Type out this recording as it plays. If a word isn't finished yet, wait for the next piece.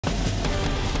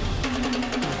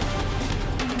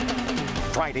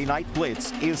Friday Night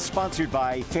Blitz is sponsored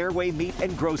by Fairway Meat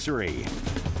and Grocery.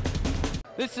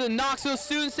 This is the Knoxville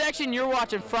student section. You're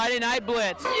watching Friday Night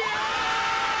Blitz.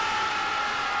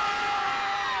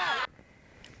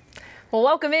 Well,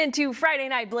 welcome into Friday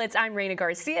Night Blitz. I'm Raina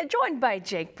Garcia, joined by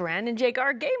Jake Brand. And Jake,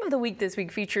 our game of the week this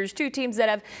week features two teams that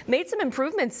have made some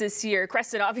improvements this year.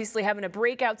 Creston obviously having a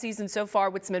breakout season so far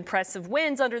with some impressive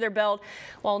wins under their belt,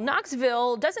 while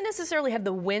Knoxville doesn't necessarily have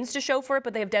the wins to show for it,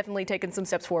 but they have definitely taken some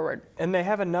steps forward. And they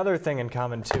have another thing in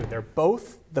common, too. They're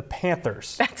both the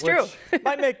Panthers. That's true.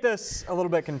 Might make this a little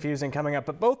bit confusing coming up,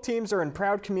 but both teams are in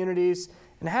proud communities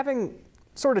and having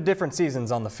sort of different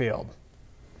seasons on the field.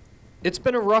 It's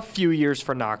been a rough few years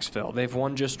for Knoxville. They've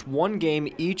won just one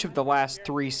game each of the last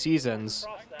 3 seasons,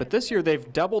 but this year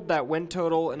they've doubled that win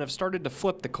total and have started to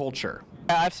flip the culture.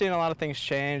 I've seen a lot of things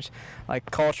change, like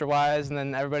culture-wise, and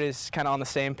then everybody's kind of on the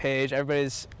same page.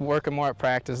 Everybody's working more at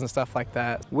practice and stuff like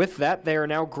that. With that, they are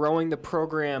now growing the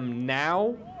program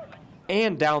now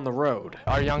and down the road.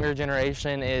 Our younger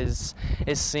generation is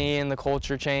seeing the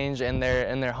culture change, and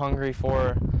they're hungry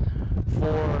for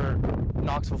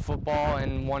Knoxville football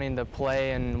and wanting to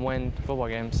play and win football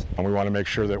games. And we want to make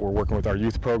sure that we're working with our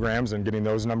youth programs and getting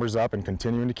those numbers up and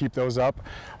continuing to keep those up,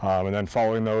 and then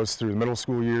following those through the middle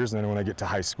school years and then when I get to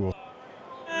high school.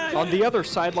 On the other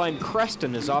sideline,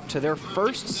 Creston is off to their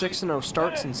first 6-0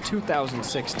 start since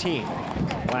 2016.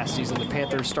 Last season, the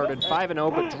Panthers started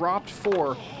 5-0 but dropped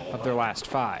 4 of their last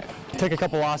 5. Took a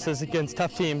couple losses against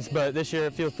tough teams, but this year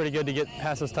it feels pretty good to get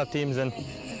past those tough teams and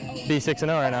be 6-0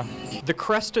 right now. The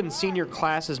Creston senior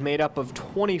class is made up of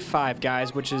 25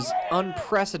 guys, which is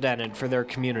unprecedented for their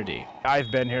community.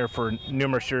 I've been here for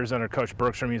numerous years under Coach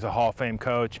Bergstrom. He's a Hall of Fame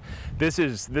coach. This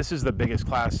is the biggest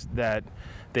class that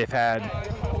they've had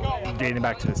dating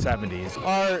back to the 70s.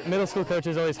 Our middle school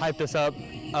coaches always hyped us up.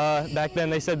 Back then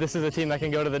they said this is a team that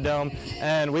can go to the Dome,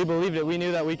 and we believed it. We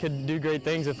knew that we could do great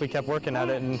things if we kept working at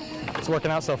it, and it's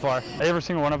working out so far. Every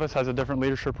single one of us has a different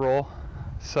leadership role.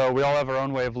 So we all have our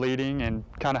own way of leading and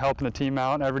kind of helping the team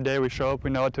out. Every day we show up,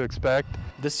 we know what to expect.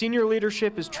 The senior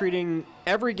leadership is treating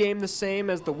every game the same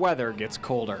as the weather gets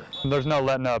colder. There's no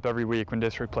letting up every week when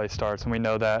district play starts, and we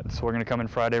know that. So we're going to come in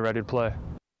Friday ready to play.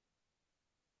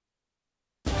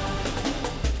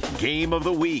 Game of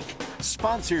the week,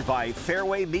 sponsored by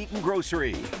Fairway Meat and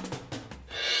Grocery.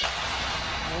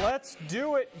 Let's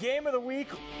do it. Game of the week,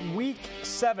 week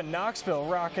 7. Knoxville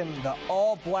rocking the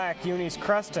all-black unis,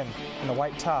 Creston and the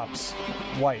white tops,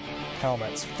 white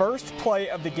helmets. First play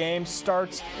of the game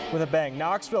starts with a bang.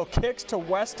 Knoxville kicks to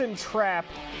Weston Trap,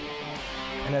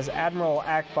 and as Admiral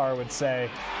Akbar would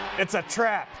say, it's a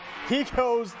trap. He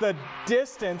goes the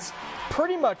distance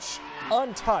pretty much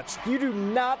untouched. You do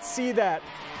not see that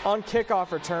on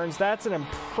kickoff returns. That's an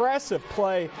impressive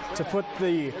play to put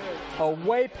the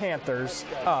away Panthers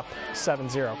up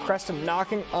 7-0. Creston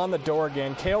knocking on the door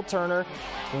again. Cale Turner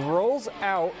rolls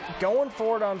out, going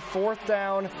forward on 4th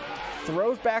down,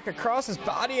 throws back across his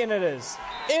body, and it is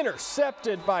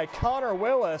intercepted by Connor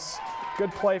Willis.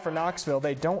 Good play for Knoxville.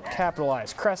 They don't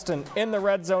capitalize. Creston in the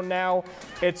red zone now.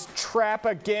 It's Trap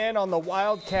again on the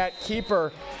Wildcat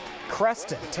keeper.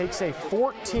 Creston takes a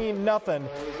 14-0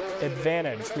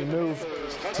 advantage. We move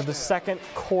to the second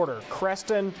quarter.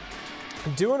 Creston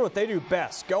doing what they do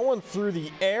best, going through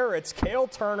the air. It's Cale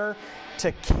Turner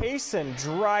to Kason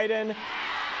Dryden.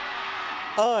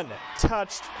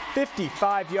 Untouched,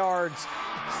 55 yards.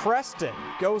 Creston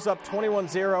goes up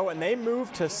 21-0, and they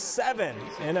move to 7-0,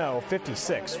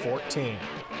 56-14.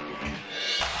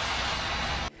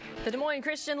 The Des Moines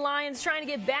Christian Lions trying to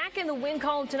get back in the win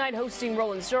column tonight, hosting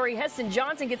Roland Story. Heston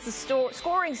Johnson gets the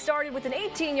scoring started with an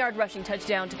 18-yard rushing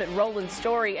touchdown to put Roland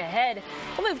Story ahead.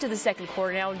 We'll move to the second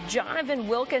quarter now. Jonathan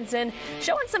Wilkinson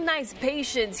showing some nice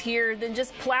patience here, then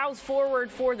just plows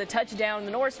forward for the touchdown.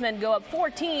 The Norsemen go up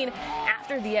 14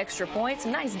 after the extra point.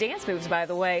 Some nice dance moves, by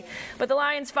the way. But the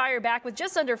Lions fire back with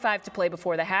just under 5 to play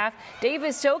before the half.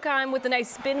 Davis Tokheim with a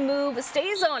nice spin move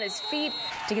stays on his feet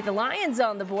to get the Lions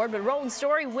on the board, but Roland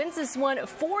Story wins this one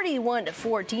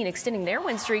 41-14, extending their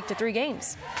win streak to 3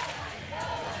 games.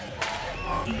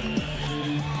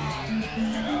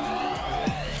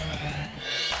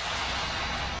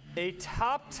 A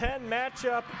top 10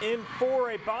 matchup in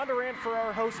 4A. Bondurant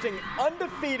Farrar hosting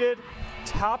undefeated,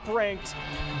 top-ranked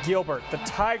Gilbert. The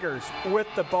Tigers with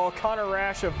the ball. Connor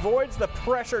Rash avoids the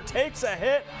pressure, takes a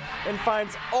hit, and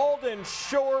finds Alden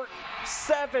short.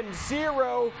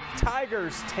 7-0.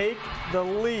 Tigers take the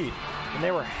lead. And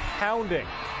they were hounding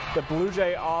the Blue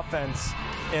Jay offense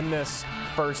in this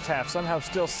first half. Somehow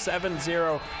still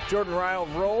 7-0. Jordan Ryle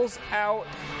rolls out,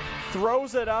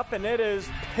 throws it up, and it is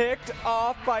picked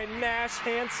off by Nash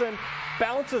Hansen.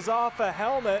 Bounces off a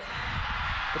helmet.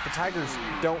 but the Tigers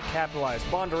don't capitalize.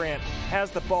 Bondurant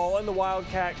has the ball in the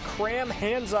Wildcat. Cram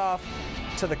hands off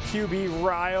to the QB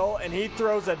Ryle, and he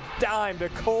throws a dime to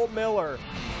Cole Miller.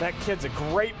 That kid's a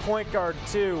great point guard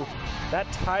too.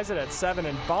 That ties it at 7,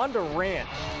 and Bondurant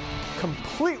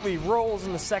completely rolls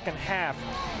in the second half,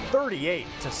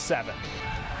 38-7.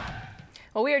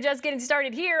 Well, we are just getting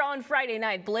started here on Friday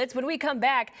Night Blitz. When we come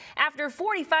back, after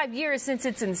 45 years since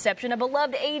its inception, a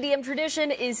beloved ADM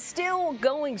tradition is still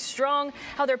going strong.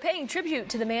 How they're paying tribute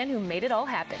to the man who made it all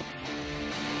happen.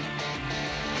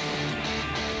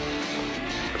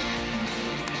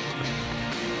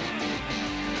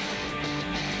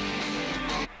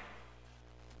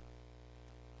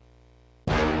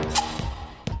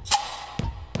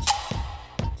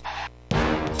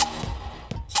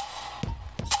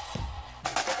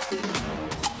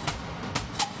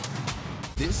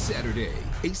 This Saturday,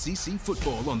 ACC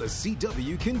football on the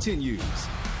CW continues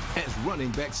as running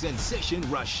back sensation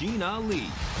Rasheen Ali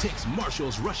takes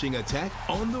Marshall's rushing attack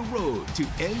on the road to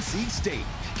NC State.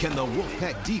 Can the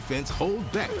Wolfpack defense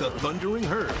hold back the thundering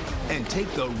herd and take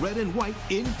the red and white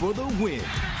in for the win?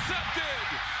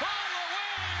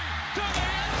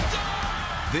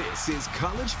 This is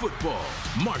college football.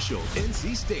 Marshall,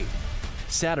 NC State.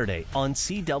 Saturday on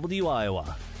CW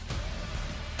Iowa.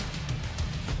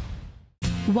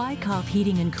 Wyckoff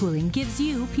Heating and Cooling gives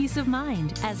you peace of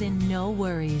mind, as in no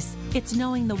worries. It's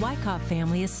knowing the Wyckoff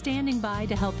family is standing by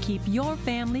to help keep your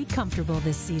family comfortable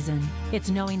this season.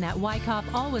 It's knowing that Wyckoff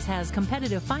always has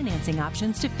competitive financing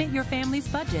options to fit your family's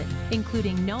budget,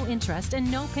 including no interest and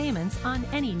no payments on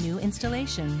any new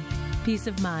installation. Peace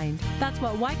of mind. That's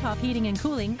what Wyckoff Heating and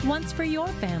Cooling wants for your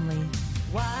family.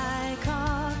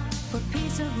 Wyckoff, for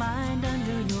peace of mind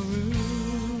under your roof.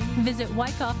 Visit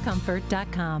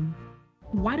wyckoffcomfort.com.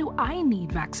 Why do I need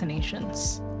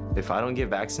vaccinations? If I don't get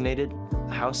vaccinated,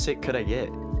 how sick could I get?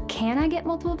 Can I get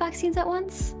multiple vaccines at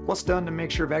once? What's done to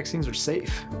make sure vaccines are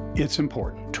safe? It's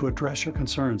important to address your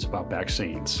concerns about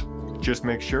vaccines. Just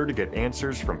make sure to get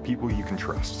answers from people you can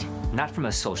trust. Not from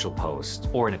a social post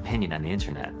or an opinion on the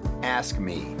internet. Ask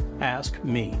me. Ask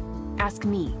me. Ask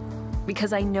me,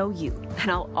 because I know you, and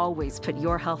I'll always put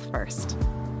your health first.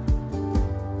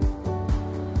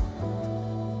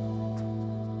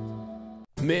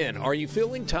 Men, are you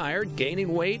feeling tired,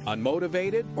 gaining weight,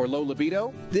 unmotivated, or low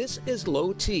libido? This is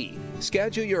Low T.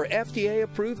 Schedule your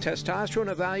FDA-approved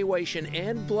testosterone evaluation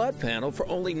and blood panel for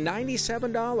only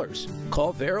 $97.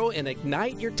 Call Vero and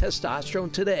ignite your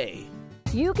testosterone today.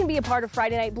 You can be a part of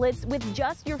Friday Night Blitz with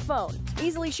just your phone.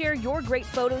 Easily share your great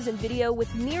photos and video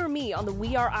with Near Me on the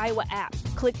We Are Iowa app.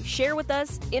 Click Share with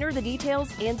Us, enter the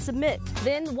details, and submit.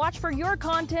 Then watch for your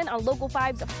content on Local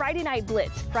 5's Friday Night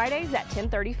Blitz, Fridays at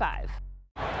 10:35.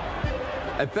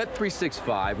 At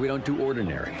Bet365, we don't do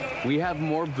ordinary. We have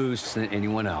more boosts than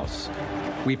anyone else.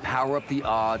 We power up the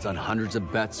odds on hundreds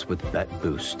of bets with Bet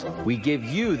Boost. We give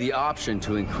you the option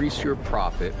to increase your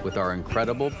profit with our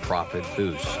incredible Profit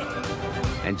Boost.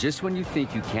 And just when you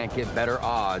think you can't get better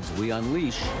odds, we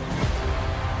unleash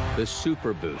the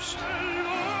Super Boost.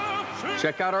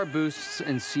 Check out our boosts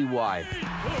and see why.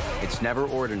 It's never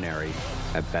ordinary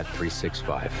at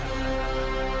Bet365.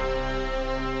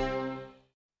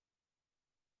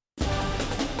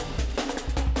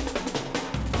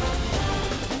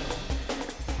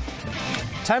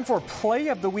 Time for Play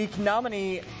of the Week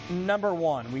nominee number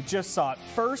 1. We just saw it.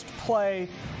 First play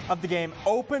of the game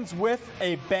opens with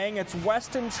a bang. It's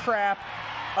Weston Trapp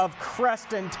of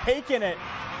Creston taking it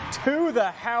to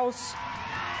the house.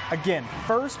 Again,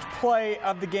 first play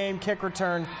of the game, kick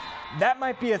return. That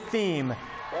might be a theme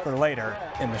for later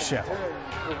in the show.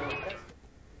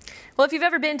 Well, if you've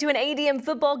ever been to an ADM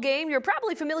football game, you're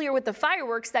probably familiar with the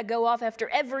fireworks that go off after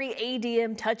every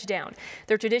ADM touchdown.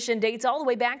 Their tradition dates all the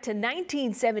way back to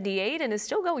 1978 and is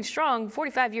still going strong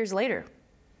 45 years later.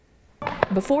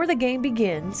 Before the game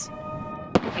begins,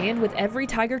 and with every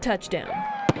Tiger touchdown,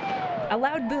 a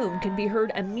loud boom can be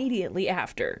heard immediately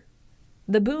after.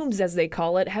 The booms, as they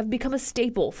call it, have become a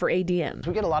staple for ADM.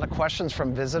 We get a lot of questions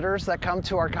from visitors that come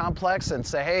to our complex and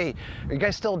say, hey, are you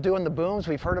guys still doing the booms?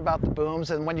 We've heard about the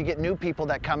booms. And when you get new people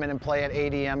that come in and play at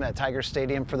ADM, at Tiger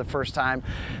Stadium for the first time,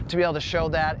 to be able to show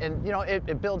that, and you know,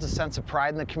 it builds a sense of pride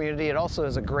in the community. It also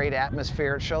is a great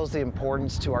atmosphere. It shows the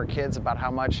importance to our kids about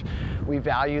how much we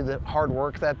value the hard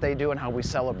work that they do and how we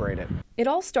celebrate it. It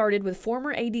all started with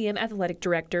former ADM athletic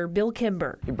director Bill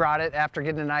Kimber. He brought it after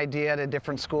getting an idea at a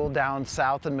different school down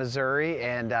south in Missouri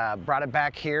and brought it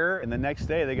back here. And the next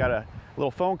day they got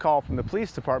little phone call from the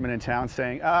police department in town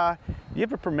saying, you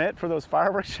have a permit for those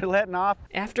fireworks you're letting off?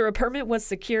 After a permit was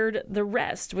secured, the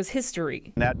rest was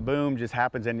history. And that boom just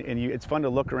happens, and it's fun to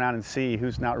look around and see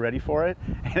who's not ready for it.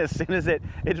 And as soon as it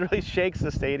really shakes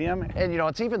the stadium. And,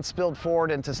 it's even spilled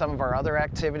forward into some of our other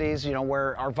activities,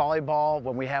 where our volleyball,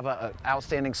 when we have an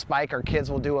outstanding spike, our kids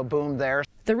will do a boom there.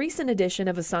 The recent addition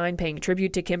of a sign paying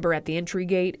tribute to Kimber at the entry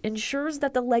gate ensures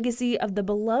that the legacy of the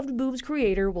beloved booms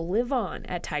creator will live on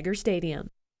at Tiger Stadium.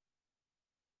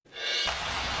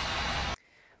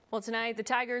 Well, tonight, the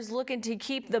Tigers looking to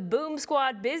keep the Boom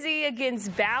Squad busy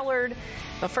against Ballard.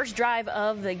 The first drive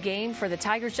of the game for the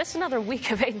Tigers. Just another week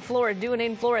of Aiden Flora doing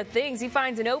Aiden Flora things. He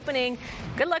finds an opening.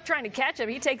 Good luck trying to catch him.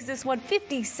 He takes this one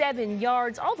 57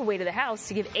 yards all the way to the house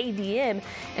to give ADM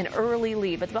an early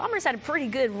lead. But the Bombers had a pretty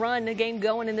good run, the game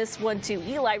going in this one too.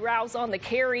 Eli Rouse on the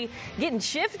carry, getting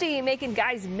shifty, making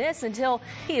guys miss until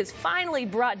he is finally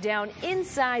brought down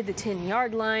inside the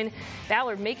 10-yard line.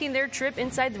 Ballard making their trip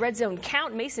inside the red zone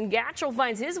count. Mason Gatchell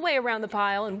finds his way around the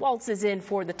pile and waltzes in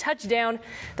for the touchdown.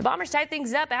 The Bombers tie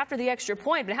things up after the extra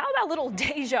point, but how about a little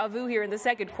deja vu here in the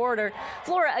second quarter?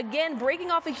 Flora again breaking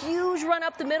off a huge run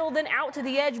up the middle, then out to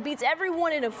the edge, beats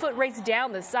everyone in a foot race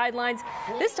down the sidelines.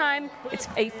 This time it's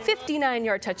a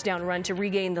 59-yard touchdown run to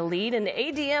regain the lead, and the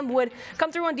ADM would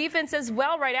come through on defense as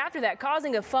well right after that,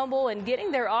 causing a fumble and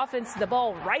getting their offense the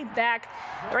ball right back.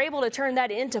 They're able to turn that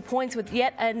into points with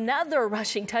yet another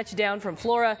rushing touchdown from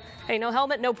Flora. Hey, no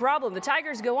helmet, no problem. The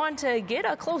Tigers go on to get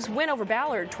a close win over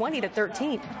Ballard,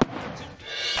 20-13.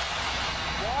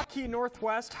 Waukee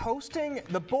Northwest hosting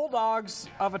the Bulldogs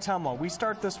of Ottumwa. We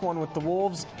start this one with the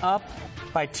Wolves up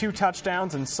by 2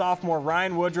 touchdowns, and sophomore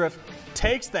Ryan Woodruff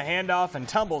takes the handoff and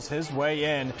tumbles his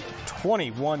way in.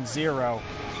 21-0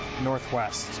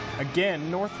 Northwest. Again,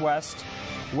 Northwest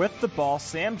with the ball.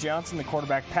 Sam Johnson, the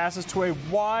quarterback, passes to a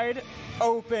wide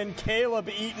open Caleb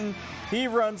Eaton. He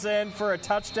runs in for a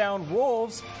touchdown.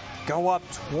 Wolves go up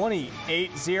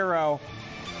 28-0.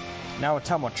 Now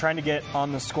Ottumwa trying to get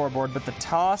on the scoreboard, but the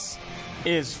toss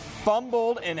is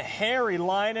fumbled, and Harry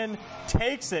Linen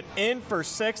takes it in for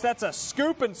 6. That's a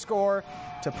scoop and score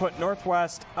to put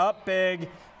Northwest up big,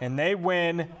 and they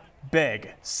win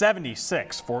big,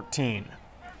 76-14.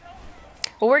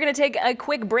 Well, we're going to take a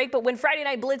quick break, but when Friday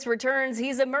Night Blitz returns,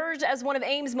 he's emerged as one of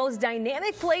Ames' most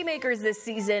dynamic playmakers this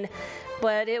season.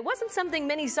 But it wasn't something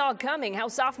many saw coming, how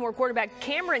sophomore quarterback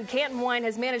Cameron Cantonwine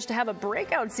has managed to have a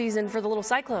breakout season for the Little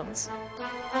Cyclones.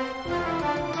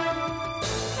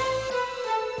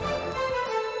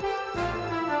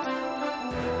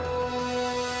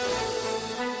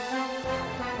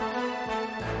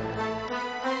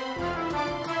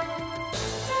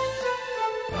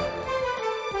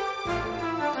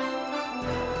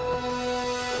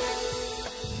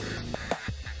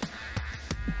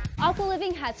 Aqua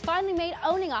Living has finally made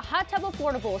owning a hot tub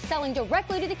affordable, selling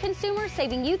directly to the consumer,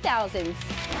 saving you thousands.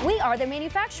 We are the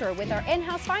manufacturer. With our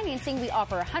in-house financing, we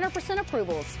offer 100%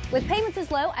 approvals, with payments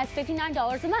as low as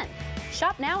 $59 a month.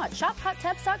 Shop now at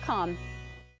shophottubs.com.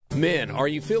 Men, are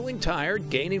you feeling tired,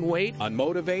 gaining weight,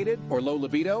 unmotivated, or low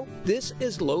libido? This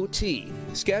is Low T.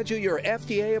 Schedule your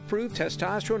FDA-approved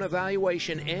testosterone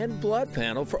evaluation and blood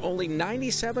panel for only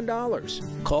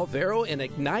 $97. Call Vero and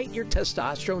ignite your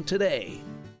testosterone today.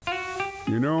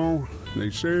 You know,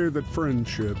 they say that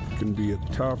friendship can be a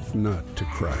tough nut to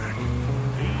crack.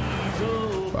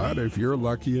 But if you're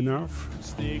lucky enough,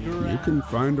 you can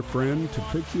find a friend to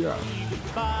pick you up,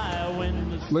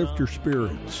 lift your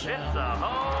spirits,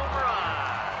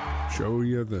 show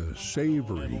you the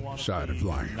savory side of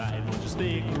life.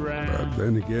 But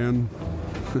then again,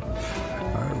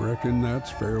 I reckon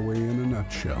that's Fairway in a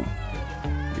nutshell.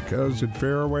 Because at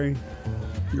Fairway,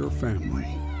 you're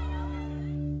family.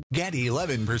 Get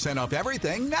 11% off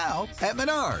everything now at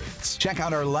Menards. Check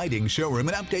out our lighting showroom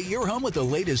and update your home with the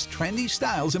latest trendy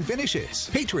styles and finishes.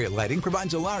 Patriot Lighting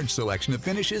provides a large selection of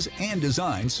finishes and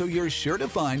designs, so you're sure to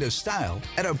find a style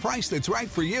at a price that's right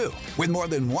for you. With more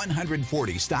than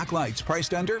 140 stock lights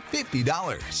priced under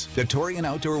 $50. The Torian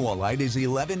Outdoor Wall Light is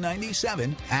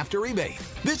 $11.97 after rebate.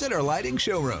 Visit our lighting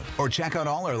showroom or check out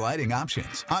all our lighting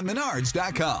options on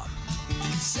Menards.com.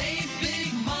 Save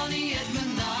big money at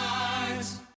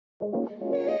Menards.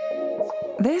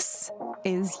 This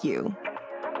is you.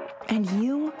 And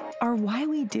you are why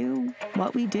we do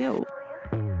what we do.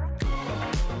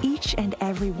 Each and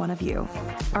every one of you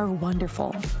are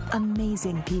wonderful,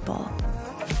 amazing people.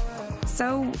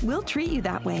 So we'll treat you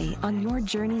that way on your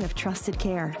journey of trusted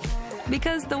care.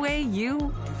 Because the way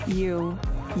you,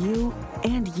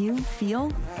 and you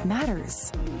feel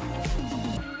matters.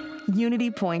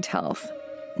 Unity Point Health.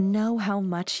 Know how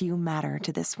much you matter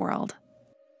to this world.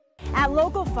 At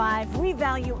Local 5, we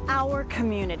value our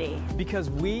community. Because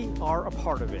we are a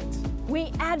part of it.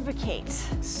 We advocate.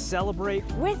 Celebrate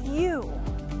with you.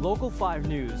 Local 5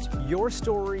 News, your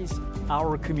stories,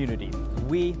 our community.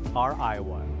 We are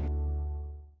Iowa.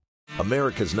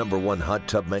 America's #1 hot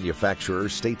tub manufacturer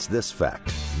states this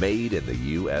fact: made in the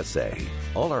USA.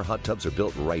 All our hot tubs are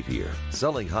built right here.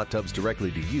 Selling hot tubs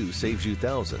directly to you saves you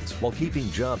thousands while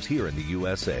keeping jobs here in the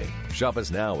USA. Shop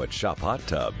us now at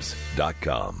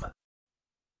shophottubs.com.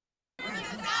 We're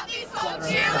the Southeast Home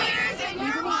Cheerleaders,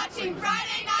 and you're watching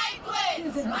Friday Night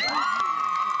Blitz.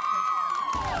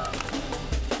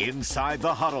 Inside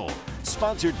the Huddle,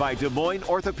 sponsored by Des Moines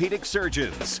Orthopedic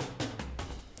Surgeons.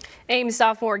 Ames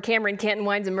sophomore Cameron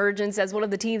Canton-Wine's emergence as one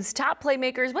of the team's top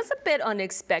playmakers was a bit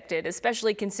unexpected,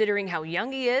 especially considering how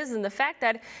young he is and the fact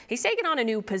that he's taken on a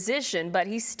new position, but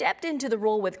he stepped into the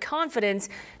role with confidence,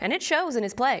 and it shows in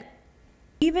his play.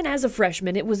 Even as a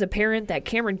freshman, it was apparent that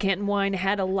Cameron Canton-Wine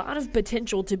had a lot of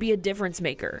potential to be a difference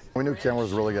maker. We knew Cameron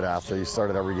was a really good athlete. He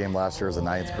started every game last year as a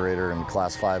 9th grader in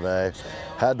Class 5A.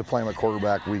 Had to play him at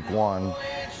quarterback week 1,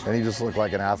 and he just looked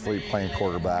like an athlete playing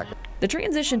quarterback. The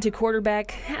transition to quarterback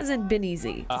hasn't been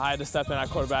easy. I had to step in at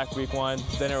quarterback week 1.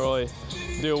 Didn't really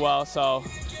do well, so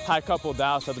had a couple of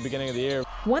doubts at the beginning of the year.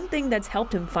 One thing that's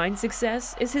helped him find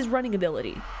success is his running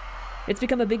ability. It's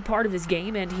become a big part of his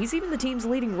game, and he's even the team's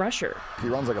leading rusher. He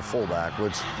runs like a fullback,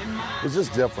 which is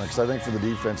just different, because I think for the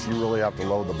defense, you really have to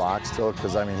load the box to it,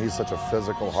 because, I mean, he's such a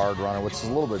physical, hard runner, which is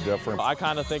a little bit different. I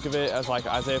kind of think of it as like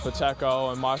Isaiah Pacheco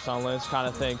and Marshawn Lynch kind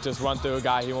of think, just run through a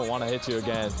guy, he won't want to hit you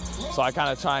again. So I kind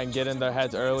of try and get in their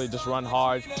heads early, just run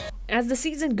hard. As the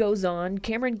season goes on,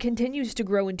 Cameron continues to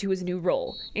grow into his new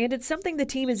role, and it's something the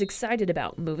team is excited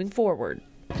about moving forward.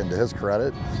 And to his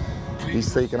credit,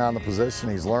 he's taken on the position,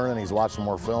 he's learning, he's watching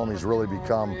more film, he's really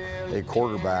become a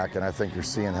quarterback, and I think you're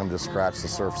seeing him just scratch the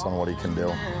surface on what he can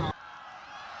do.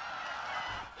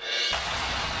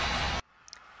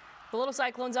 The Little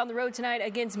Cyclones on the road tonight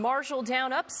against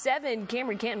Marshalltown, up 7.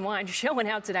 Cameron Canton-Wine showing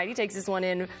out tonight. He takes this one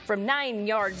in from 9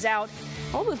 yards out.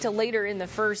 We'll move to later in the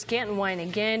first. Canton-Wine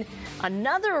again,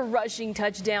 another rushing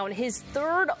touchdown, his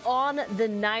 3rd on the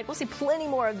night. We'll see plenty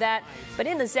more of that. But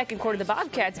in the second quarter, the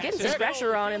Bobcats getting some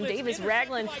pressure on him. Davis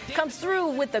Ragland comes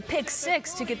through with the pick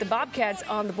 6 to get the Bobcats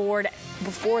on the board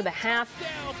before the half.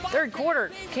 Third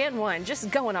quarter, Canton-Wine just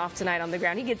going off tonight on the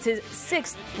ground. He gets his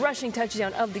 6th rushing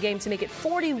touchdown of the game to make it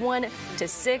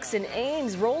 41-6, and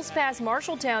Ames rolls past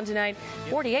Marshalltown tonight,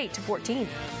 48-14.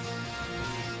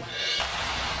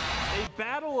 A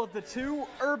battle of the two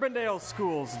Urbandale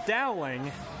schools, Dowling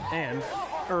and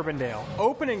Urbandale.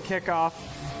 Opening kickoff,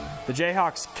 the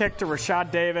Jayhawks kick to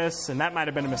Rashad Davis, and that might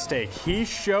have been a mistake. He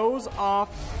shows off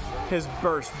his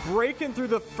burst, breaking through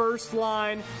the first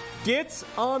line, gets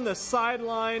on the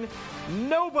sideline.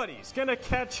 Nobody's going to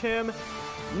catch him.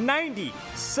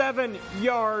 97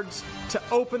 yards to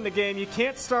open the game. You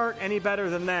can't start any better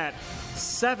than that.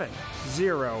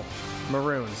 7-0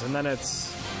 Maroons. And then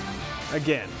it's,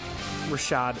 again,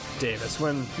 Rashad Davis.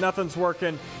 When nothing's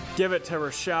working, give it to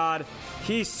Rashad.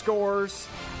 He scores.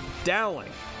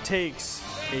 Dowling takes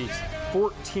a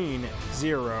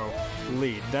 14-0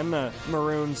 lead. Then the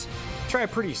Maroons try a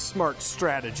pretty smart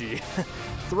strategy.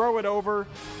 Throw it over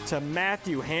to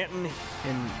Matthew Hanton,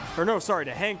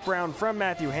 to Hank Brown from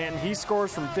Matthew Hanton. He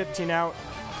scores from 15 out,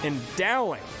 and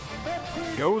Dowling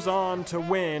goes on to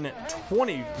win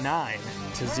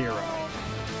 29-0.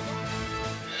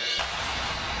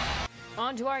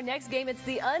 On to our next game. It's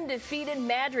the undefeated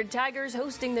Madrid Tigers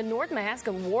hosting the North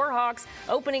Mahaska Warhawks.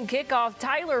 Opening kickoff,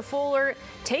 Tyler Fuller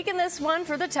taking this one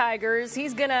for the Tigers.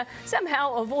 He's going to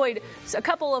somehow avoid a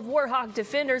couple of Warhawk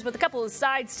defenders with a couple of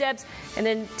side steps and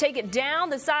then take it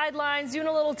down the sidelines, doing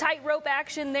a little tightrope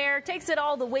action there. Takes it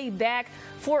all the way back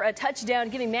for a touchdown,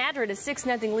 giving Madrid a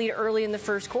 6-0 lead early in the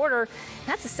first quarter.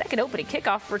 That's the second opening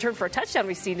kickoff return for a touchdown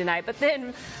we've seen tonight. But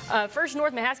then first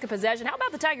North Mahaska possession. How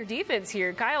about the Tiger defense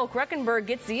here? Kyle Kruckenberg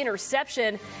gets the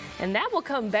interception, and that will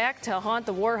come back to haunt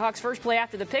the Warhawks. First play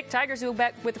after the pick, Tigers go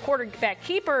back with the quarterback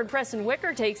keeper, and Preston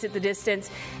Wicker takes it the distance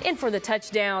in for the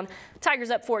touchdown. Tigers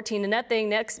up 14-0.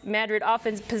 Next, Madrid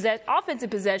offensive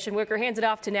possession. Wicker hands it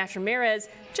off to Nash Ramirez,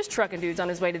 just trucking dudes on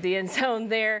his way to the end zone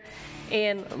there.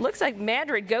 And looks like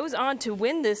Madrid goes on to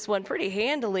win this one pretty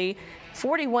handily,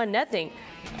 41-0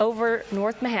 over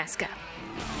North Mahaska.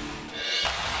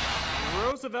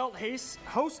 Roosevelt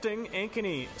hosting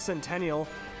Ankeny Centennial.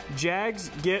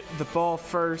 Jags get the ball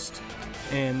first,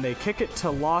 and they kick it to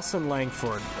Lawson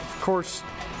Langford. Of course,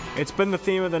 it's been the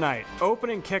theme of the night.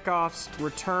 Opening kickoffs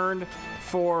returned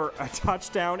for a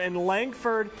touchdown, and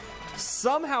Langford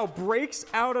somehow breaks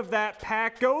out of that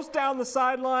pack, goes down the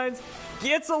sidelines,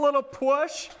 gets a little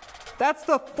push, That's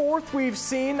the fourth we've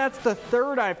seen. That's the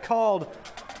third I've called.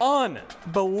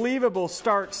 Unbelievable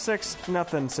start,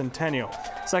 6-0 Centennial.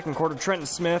 Second quarter, Trenton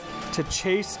Smith to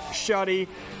Chase Shuddy,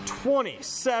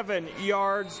 27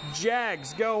 yards.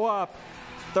 Jags go up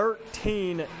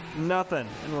 13-0, and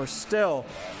we're still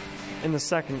in the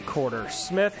second quarter.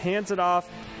 Smith hands it off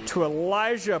to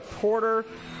Elijah Porter.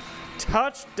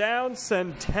 Touchdown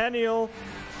Centennial.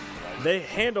 They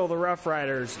handle the Rough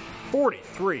Riders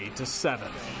 43-7.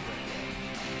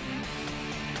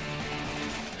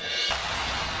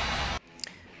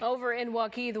 Over in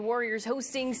Waukee, the Warriors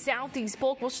hosting Southeast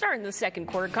Polk. We'll start in the second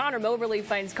quarter. Connor Moberly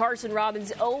finds Carson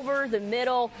Robbins over the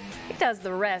middle. He does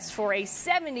the rest for a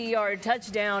 70-yard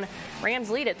touchdown.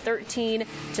 Rams lead at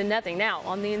 13-0. Now,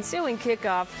 on the ensuing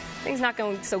kickoff, things not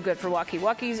going so good for Waukee.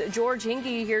 Waukee's George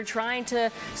Hinkie here trying to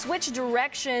switch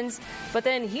directions, but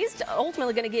then he's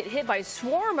ultimately going to get hit by a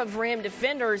swarm of Ram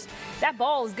defenders. That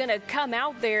ball is going to come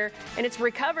out there, and it's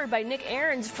recovered by Nick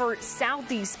Aarons for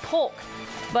Southeast Polk.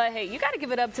 But, hey, you got to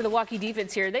give it up to the Waukee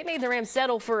defense here. They made the Rams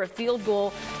settle for a field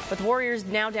goal, but the Warriors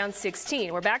now down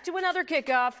 16. We're back to another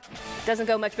kickoff. Doesn't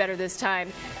go much better this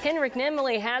time. Henrik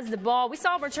Nimley has the ball. We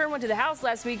saw him return one to the house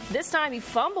last week. This time he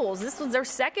fumbles. This was their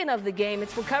second of the game.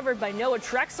 It's recovered by Noah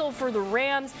Trexel for the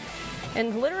Rams.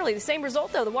 And literally the same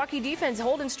result, though. The Waukee defense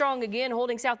holding strong again,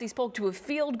 holding Southeast Polk to a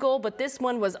field goal, but this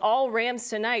one was all Rams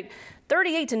tonight.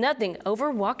 38-0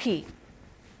 over Waukee.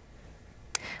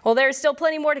 Well, there's still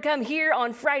plenty more to come here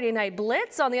on Friday Night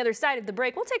Blitz. On the other side of the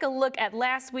break, we'll take a look at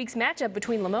last week's matchup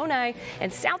between Lamoni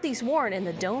and Southeast Warren in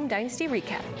the Dome Dynasty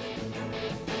recap.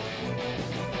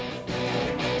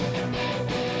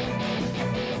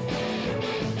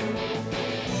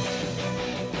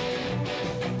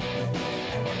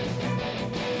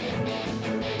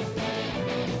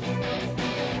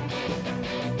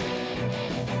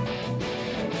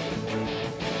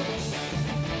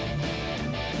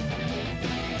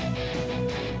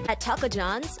 At Taco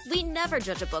John's, we never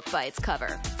judge a book by its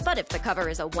cover. But if the cover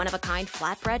is a one-of-a-kind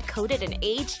flatbread coated in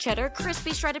aged cheddar,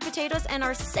 crispy shredded potatoes, and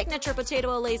our signature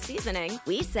potato Olay seasoning,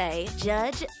 we say,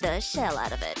 judge the shell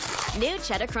out of it. New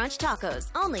Cheddar Crunch Tacos,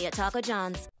 only at Taco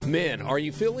John's. Men, are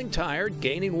you feeling tired,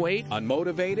 gaining weight,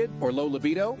 unmotivated, or low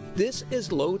libido? This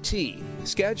is Low T.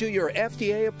 Schedule your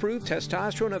FDA-approved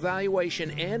testosterone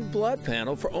evaluation and blood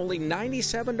panel for only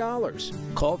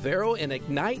 $97. Call Vero and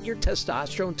ignite your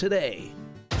testosterone today.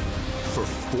 For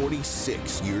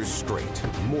 46 years straight,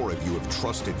 more of you have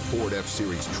trusted Ford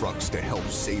F-Series trucks to help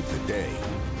save the day.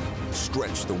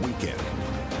 Stretch the weekend,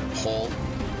 haul,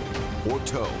 or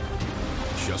tow.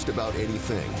 Just about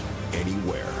anything,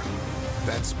 anywhere.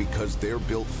 That's because they're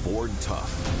built Ford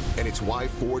tough. And it's why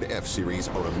Ford F-Series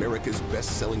are America's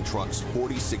best-selling trucks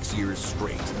 46 years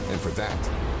straight. And for that,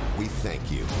 we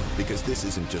thank you. Because this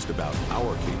isn't just about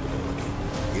our capability,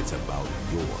 it's about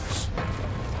yours.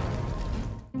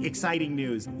 Exciting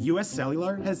news. US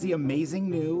Cellular has the amazing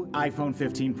new iPhone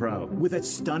 15 Pro with a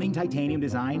stunning titanium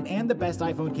design and the best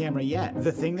iPhone camera yet.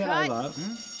 The thing that I love...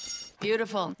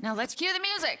 Beautiful. Now let's cue the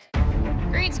music.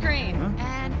 Green screen.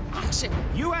 And action.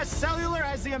 US Cellular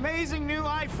has the amazing new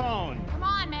iPhone. Come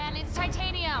on, man. It's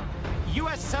titanium.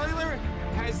 US Cellular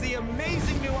has the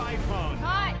amazing new iPhone.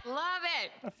 Cut. Love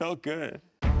it. That felt good.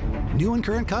 New and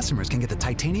current customers can get the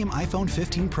titanium iPhone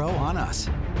 15 Pro on us.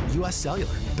 US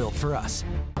Cellular, built for us.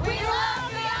 We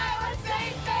love the Iowa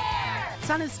State Fair!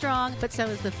 Sun is strong, but so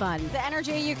is the fun. The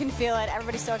energy, you can feel it.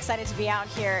 Everybody's so excited to be out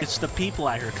here. It's the people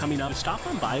out here coming up. Stop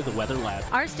on by the Weather Lab.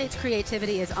 Our state's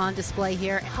creativity is on display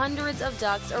here. Hundreds of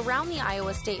ducks around the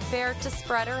Iowa State Fair to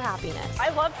spread her happiness. I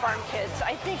love farm kids.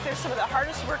 I think they're some of the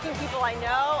hardest working people I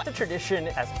know. It's a tradition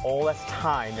as old as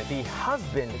time, the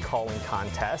husband calling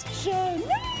contest.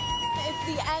 It's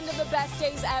the end of the best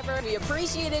days ever. We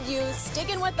appreciated you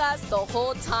sticking with us the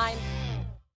whole time.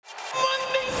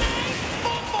 Monday Night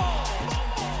Football!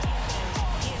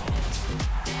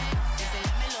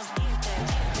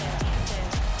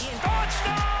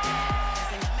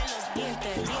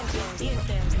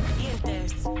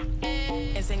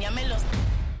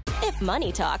 If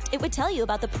money talked, it would tell you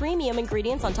about the premium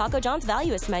ingredients on Taco John's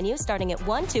Valuest menu starting at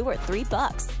 $1, $2, or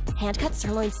 $3. Hand-cut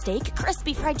sirloin steak,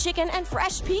 crispy fried chicken, and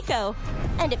fresh pico.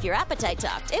 And if your appetite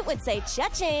talked, it would say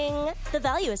cha-ching. The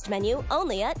Valuest menu,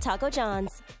 only at Taco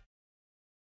John's.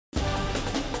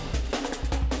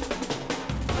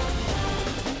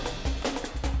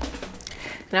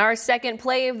 Now our second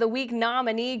play of the week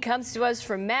nominee comes to us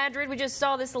from Madrid. We just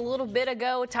saw this a little bit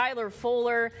ago. Tyler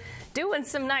Fuller doing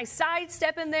some nice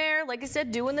sidestep in there. Like I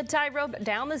said, doing the tightrope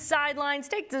down the sidelines.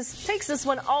 Takes this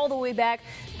one all the way back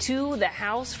to the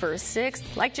house for a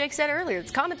sixth. Like Jake said earlier,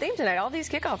 it's a common theme tonight. All these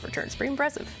kickoff returns. Pretty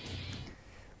impressive.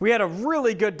 We had a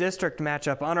really good district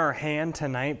matchup on our hand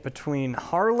tonight between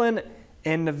Harlan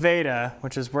and Nevada,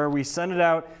 which is where we send it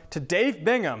out to Dave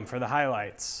Bingham for the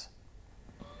highlights.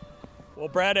 Well,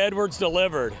 Brad Edwards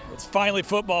delivered. It's finally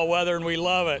football weather, and we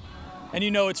love it. And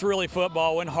you know it's really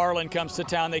football when Harlan comes to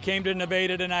town. They came to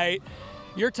Nevada tonight.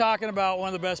 You're talking about one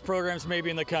of the best programs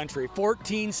maybe in the country.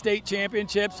 14 state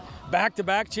championships,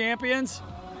 back-to-back champions.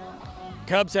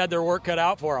 Cubs had their work cut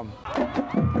out for them.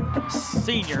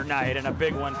 Senior night and a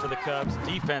big one for the Cubs.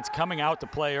 Defense coming out to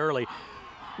play early.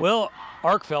 Will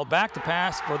Arkfeld back to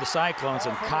pass for the Cyclones,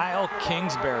 and Kyle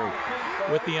Kingsbury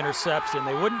with the interception.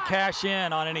 They wouldn't cash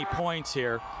in on any points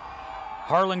here.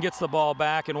 Harlan gets the ball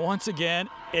back, and once again,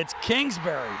 it's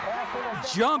Kingsbury.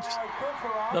 Jumps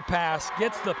the pass,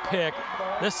 gets the pick.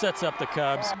 This sets up the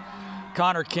Cubs.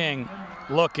 Connor King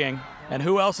looking, and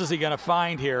who else is he going to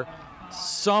find here?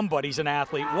 Somebody's an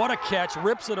athlete. What a catch,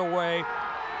 rips it away.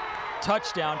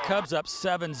 Touchdown, Cubs up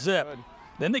 7-zip.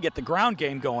 Then they get the ground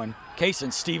game going.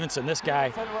 Kaysen Stevenson, this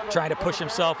guy trying to push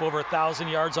himself over 1,000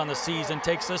 yards on the season,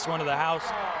 takes this one to the house.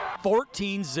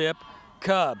 14-zip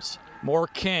Cubs. More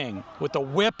King with the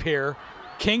whip here.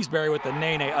 Kingsbury with the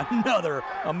nene, another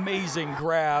amazing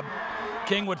grab.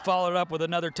 King would follow it up with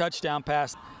another touchdown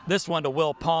pass. This one to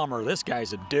Will Palmer. This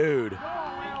guy's a dude.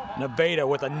 Nevada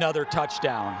with another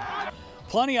touchdown.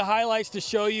 Plenty of highlights to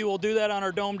show you. We'll do that on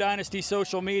our Dome Dynasty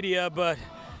social media, but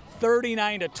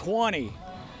 39-20.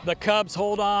 The Cubs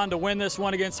hold on to win this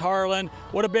one against Harlan.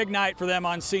 What a big night for them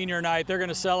on senior night. They're going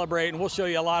to celebrate, and we'll show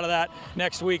you a lot of that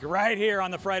next week right here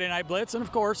on the Friday Night Blitz. And,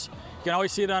 of course, you can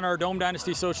always see it on our Dome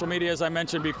Dynasty social media, as I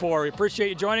mentioned before. We appreciate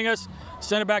you joining us.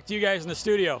 Send it back to you guys in the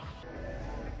studio.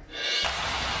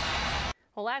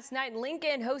 Well, last night,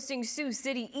 Lincoln hosting Sioux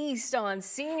City East on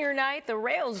senior night. The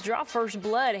Rails draw first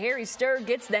blood. Harry Sturr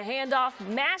gets the handoff,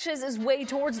 mashes his way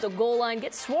towards the goal line,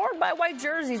 gets swarmed by white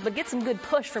jerseys, but gets some good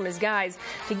push from his guys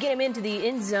to get him into the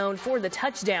end zone for the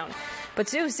touchdown. But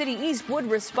Sioux City East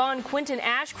would respond. Quentin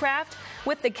Ashcraft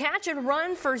with the catch and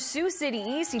run for Sioux City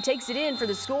East. He takes it in for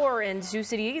the score, and Sioux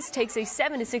City East takes a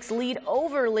 7-6 lead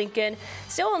over Lincoln.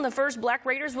 Still in the first, Black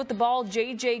Raiders with the ball.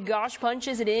 J.J. Gosh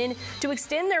punches it in to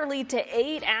extend their lead to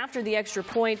 8 after the extra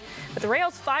point. But the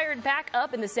Rails fired back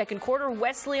up in the second quarter.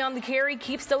 Wesley on the carry,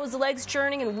 keeps those legs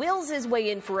churning and wheels his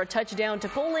way in for a touchdown to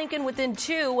pull Lincoln within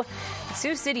 2.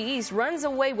 Sioux City East runs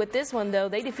away with this one, though.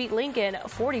 They defeat Lincoln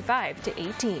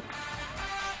 45-18.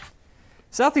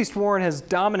 Southeast Warren has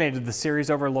dominated the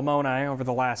series over Lamoni over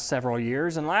the last several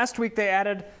years, and last week they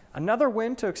added another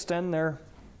win to extend their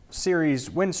series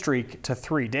win streak to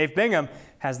 3. Dave Bingham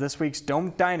has this week's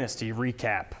Dome Dynasty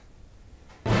recap.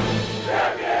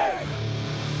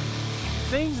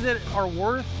 Things that are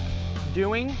worth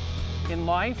doing in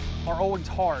life are always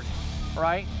hard,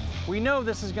 right? We know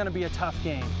this is going to be a tough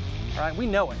game, right? We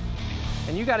know it.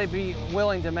 And you got to be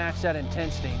willing to match that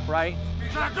intensity, right?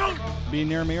 Be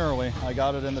near me early. I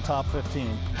got it in the top 15.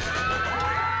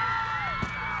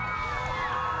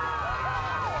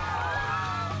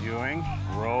 Ewing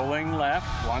rolling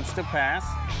left, wants to pass.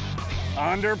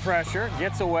 Under pressure,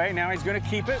 gets away. Now he's going to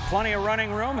keep it. Plenty of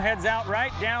running room. Heads out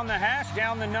right, down the hash,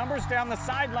 down the numbers, down the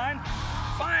sideline.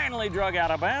 Finally drug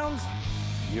out of bounds.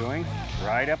 Ewing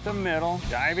right up the middle,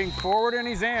 diving forward, and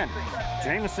he's in.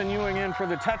 Jamison Ewing in for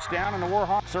the touchdown, and the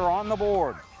Warhawks are on the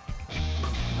board.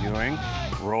 Ewing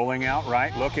rolling out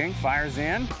right, looking, fires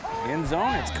in. End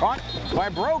zone, it's caught by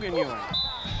Brogan Ewing.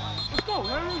 Let's go,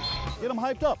 man. Get them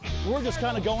hyped up. We're just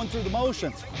kind of going through the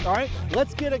motions, all right?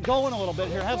 Let's get it going a little bit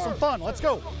here. Have some fun. Let's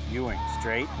go. Ewing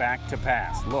straight back to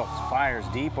pass. Looks, fires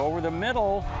deep over the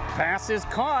middle. Pass is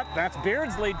caught. That's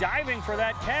Beardsley diving for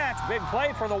that catch. Big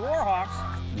play for the Warhawks.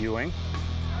 Ewing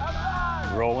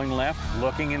rolling left,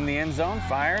 looking in the end zone,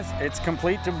 fires. It's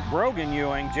complete to Brogan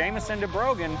Ewing. Jamison to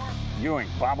Brogan. Ewing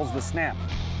bobbles the snap,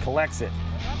 collects it,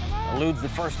 eludes the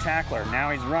first tackler.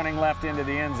 Now he's running left into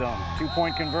the end zone.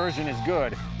 2-point conversion is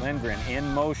good. Lindgren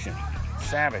in motion.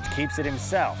 Savage keeps it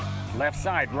himself. Left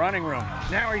side, running room.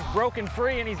 Now he's broken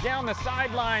free and he's down the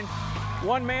sideline.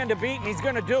 One man to beat, and he's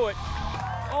going to do it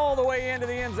all the way into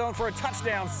the end zone for a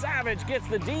touchdown. Savage gets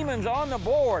the Demons on the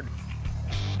board.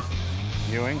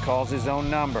 Ewing calls his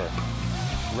own number.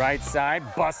 Right side,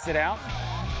 busts it out.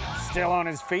 Still on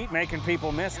his feet, making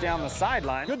people miss down the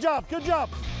sideline. Good job, good job.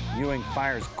 Ewing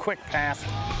fires quick pass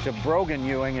to Brogan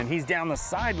Ewing, and he's down the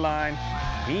sideline.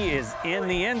 He is in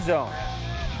the end zone.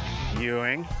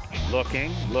 Ewing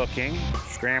looking,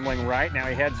 scrambling right. Now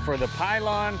he heads for the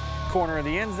pylon, corner of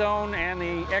the end zone, and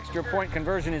the extra point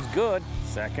conversion is good.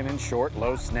 Second and short,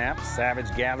 low snap.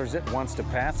 Savage gathers it, wants to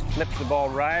pass, flips the ball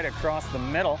right across the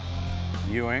middle.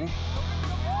 Ewing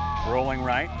rolling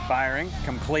right, firing,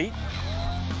 complete.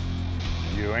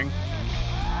 Ewing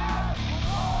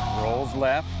rolls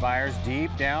left, fires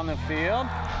deep down the field,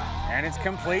 and it's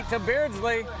complete to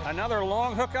Beardsley. Another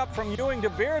long hookup from Ewing to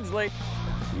Beardsley.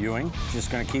 Ewing just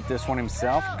going to keep this one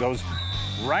himself. Goes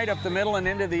right up the middle and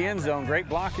into the end zone. Great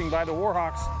blocking by the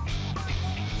Warhawks.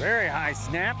 Very high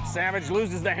snap. Savage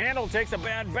loses the handle, takes a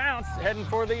bad bounce, heading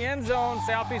for the end zone.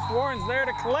 Southeast Warren's there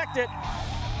to collect it.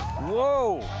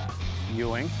 Whoa.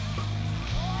 Ewing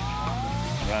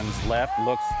runs left,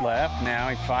 looks left. Now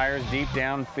he fires deep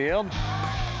downfield,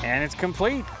 and it's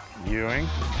complete. Ewing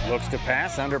looks to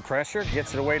pass under pressure,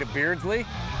 gets it away to Beardsley.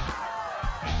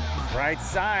 Right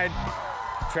side,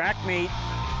 track meet.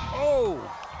 Oh,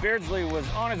 Beardsley was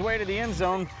on his way to the end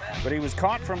zone, but he was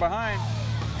caught from behind.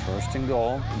 First and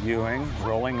goal, Ewing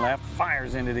rolling left,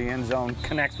 fires into the end zone,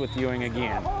 connects with Ewing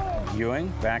again.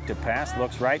 Ewing back to pass,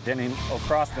 looks right, then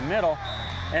across the middle,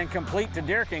 and complete to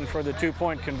Dierking for the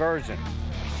 2-point conversion.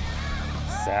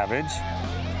 Savage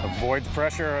avoids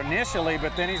pressure initially,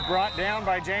 but then he's brought down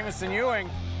by Jamison Ewing.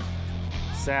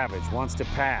 Savage wants to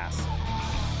pass.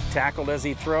 Tackled as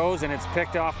he throws, and it's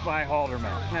picked off by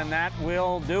Halderman. And that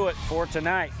will do it for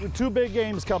tonight. 2 big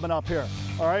games coming up here,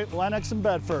 all right? Lennox and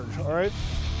Bedford, all right?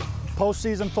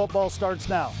 Postseason football starts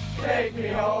now. Take me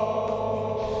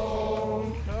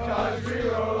home, country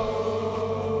road.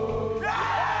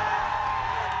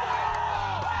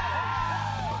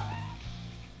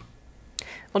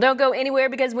 Well, don't go anywhere,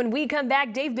 because when we come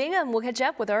back, Dave Bingham will catch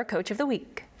up with our Coach of the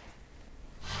Week.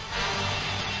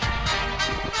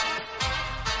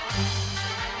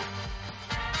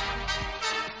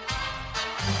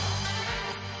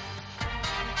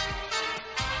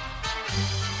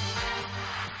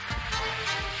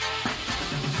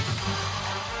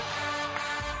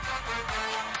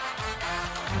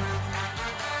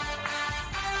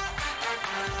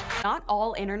 Not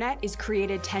all internet is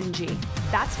created 10G.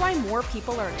 That's why more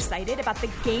people are excited about the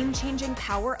game-changing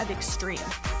power of Extreme.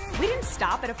 We didn't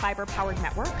stop at a fiber-powered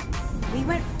network. We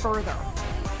went further.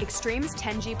 Extreme's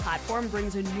 10G platform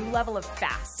brings a new level of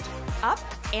fast, up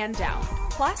and down.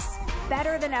 Plus,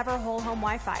 better than ever whole home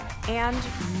Wi-Fi and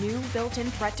new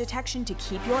built-in threat detection to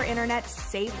keep your internet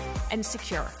safe and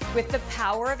secure. With the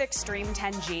power of Extreme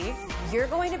 10G, you're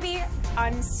going to be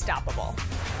unstoppable.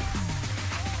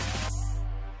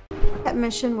 At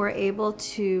Mission, we're able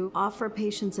to offer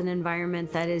patients an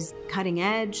environment that is cutting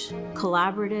edge,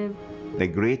 collaborative. The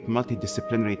great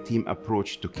multidisciplinary team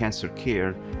approach to cancer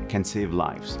care can save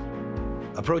lives.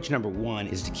 Approach number 1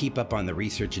 is to keep up on the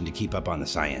research and to keep up on the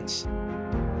science.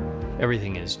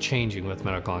 Everything is changing with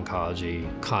medical oncology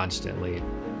constantly.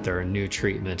 There are new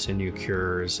treatments and new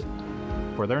cures,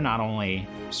 where they're not only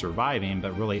surviving,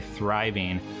 but really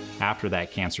thriving after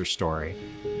that cancer story.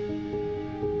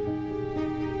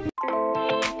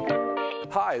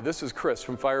 Hi, this is Chris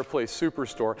from Fireplace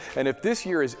Superstore, and if this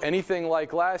year is anything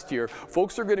like last year,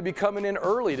 folks are going to be coming in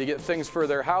early to get things for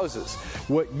their houses.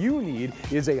 What you need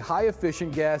is a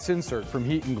high-efficient gas insert from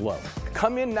Heat and Glow.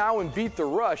 Come in now and beat the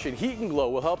rush, and Heat and Glow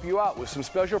will help you out with some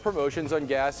special promotions on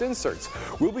gas inserts.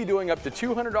 We'll be doing up to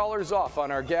 $200 off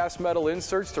on our gas metal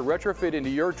inserts to retrofit into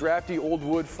your drafty old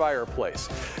wood fireplace.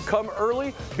 Come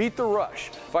early, beat the rush.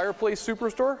 Fireplace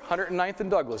Superstore, 109th and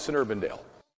Douglas in Urbandale.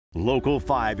 Local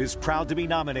 5 is proud to be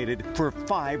nominated for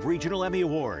 5 Regional Emmy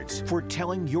Awards for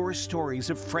telling your stories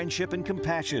of friendship and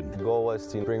compassion. The goal was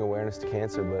to bring awareness to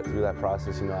cancer, but through that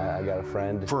process, I got a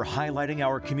friend. For highlighting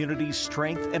our community's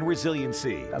strength and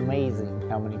resiliency. Amazing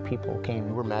how many people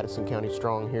came. We're Madison County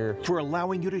strong here. For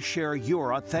allowing you to share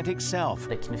your authentic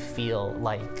self. It can feel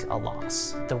like a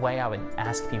loss. The way I would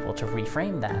ask people to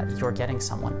reframe that, you're getting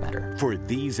someone better. For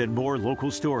these and more local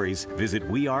stories, visit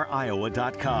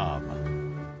weareiowa.com.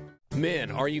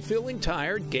 Men, are you feeling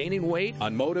tired, gaining weight,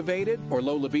 unmotivated, or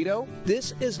low libido?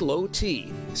 This is Low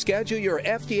T. Schedule your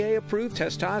FDA-approved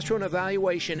testosterone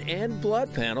evaluation and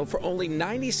blood panel for only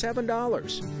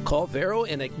 $97. Call Vero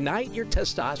and ignite your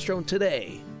testosterone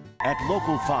today. At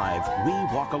Local 5, we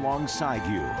walk alongside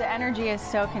you. The energy is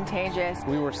so contagious.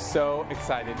 We were so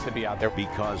excited to be out there.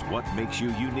 Because what makes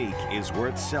you unique is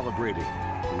worth celebrating.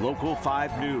 Local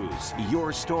 5 News,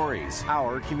 your stories,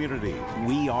 our community.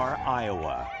 We are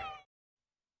Iowa.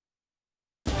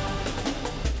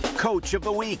 Coach of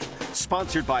the Week,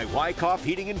 sponsored by Wyckoff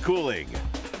Heating and Cooling.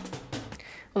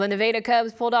 Well, the Nevada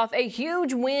Cubs pulled off a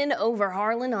huge win over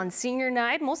Harlan on senior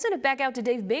night. And we'll send it back out to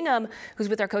Dave Bingham, who's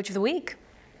with our Coach of the Week.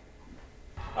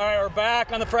 All right, we're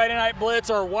back on the Friday Night Blitz,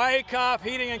 our Wyckoff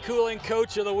Heating and Cooling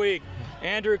Coach of the Week,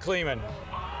 Andrew Kleeman.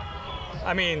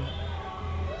 I mean,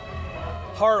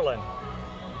 Harlan,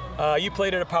 you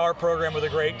played at a power program with a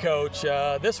great coach.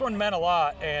 This one meant a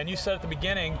lot, and you said at the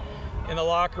beginning in the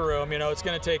locker room, you know, it's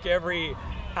going to take every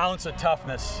ounce of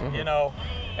toughness, you know,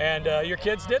 and your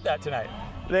kids did that tonight.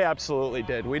 They absolutely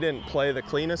did. We didn't play the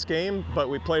cleanest game, but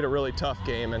we played a really tough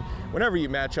game. And whenever you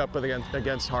match up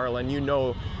against Harlan, you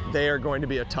know they are going to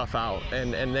be a tough out,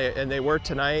 and they were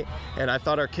tonight. And I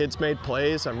thought our kids made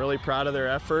plays. I'm really proud of their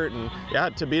effort. And yeah,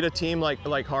 to beat a team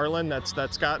like Harlan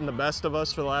that's gotten the best of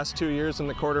us for the last 2 years in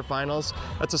the quarterfinals,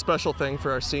 that's a special thing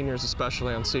for our seniors,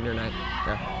 especially on senior night.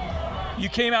 Yeah. You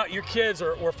came out, your kids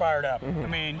were fired up. I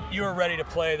mean, you were ready to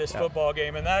play this football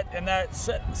game, and that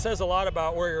says a lot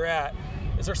about where you're at.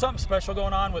 Is there something special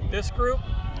going on with this group?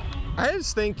 I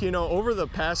just think, you know, over the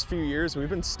past few years, we've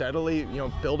been steadily, you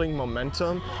know, building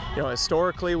momentum. You know,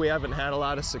 historically, we haven't had a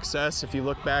lot of success if you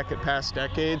look back at past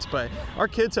decades, but our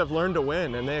kids have learned to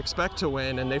win, and they expect to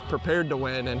win, and they've prepared to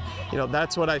win. And, you know,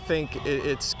 that's what I think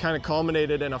it's kind of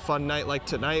culminated in a fun night like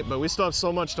tonight, but we still have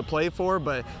so much to play for,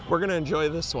 but we're going to enjoy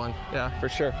this one. Yeah, for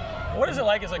sure. What is it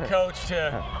like as a coach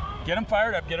to get them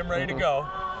fired up, get them ready to go,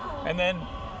 and then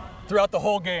throughout the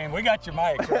whole game, we got your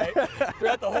mics, right?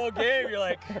 Throughout the whole game, you're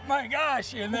like, my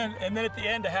gosh, and then at the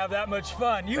end to have that much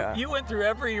fun. You went through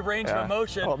every range of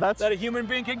emotion that a human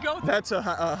being can go through. That's a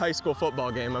high school football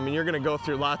game. I mean, you're going to go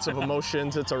through lots of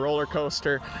emotions. It's a roller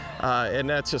coaster, and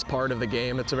that's just part of the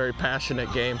game. It's a very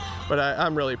passionate game, but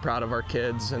I'm really proud of our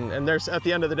kids. And there's, at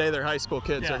the end of the day, they're high school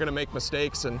kids. They're going to make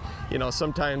mistakes, and you know,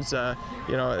 sometimes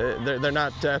you know, they're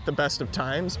not at the best of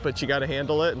times, but you got to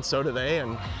handle it, and so do they.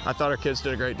 And I thought our kids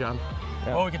did a great job.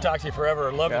 Yeah. Well, we could talk to you forever.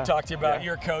 I'd love to talk to you about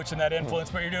your coach and that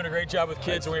influence, but you're doing a great job with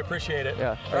kids, and we appreciate it.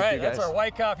 Yeah, all right, that's our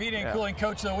Wyckoff Heating and Cooling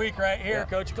Coach of the Week right here,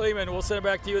 Coach Kleeman. We'll send it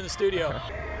back to you in the studio.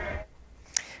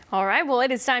 All right, well,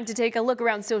 it is time to take a look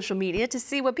around social media to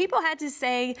see what people had to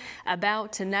say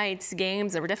about tonight's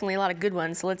games. There were definitely a lot of good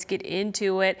ones, so let's get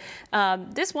into it.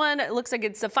 This one looks like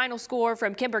it's the final score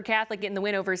from Kemper Catholic getting the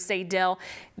win over Sadell.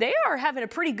 They are having a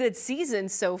pretty good season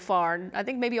so far. I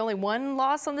think maybe only one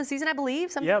loss on the season, I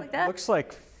believe, something like that. Yeah, looks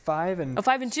like 5-2.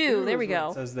 5-2. There we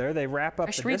go. It says there. They wrap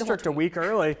up the district a week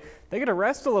early. They get to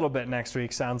rest a little bit next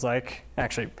week, sounds like.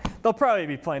 Actually, they'll probably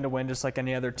be playing to win just like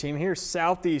any other team. Here's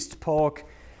Southeast Polk.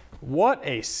 What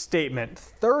a statement.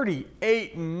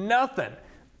 38-0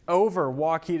 over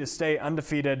Waukee to stay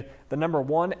undefeated, the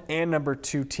 #1 and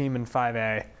 #2 team in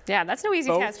 5A. Yeah, that's no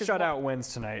easy task. Both shutout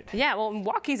wins tonight. Yeah, well,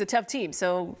 Waukee's a tough team,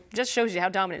 so just shows you how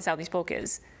dominant Southeast Polk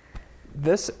is.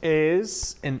 This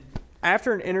is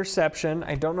after an interception.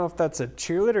 I don't know if that's a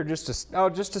cheerleader or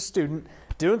just a student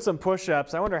doing some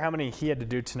push-ups. I wonder how many he had to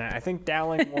do tonight. I think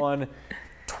Dowling won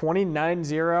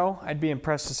 29-0. I'd be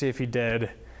impressed to see if he did.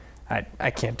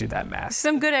 I can't do that math.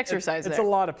 Some good exercise there. It's a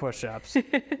lot of push-ups.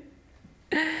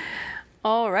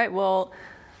 All right, well,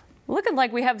 looking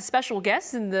like we have special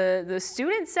guests in the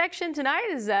student section tonight.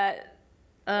 Is that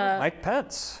Mike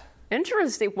Pence?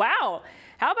 Interesting. Wow.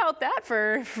 How about that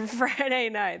for Friday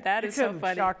night? That is so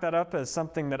funny. Chalk that up as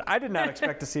something that I did not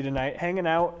expect to see tonight. Hanging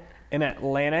out in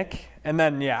Atlantic. And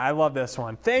then, yeah, I love this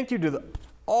one. Thank you to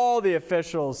all the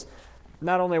officials,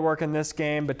 not only working this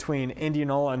game between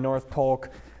Indianola and North Polk,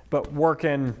 but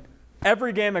working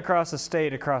every game across the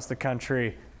state, across the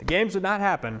country. The games would not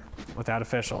happen without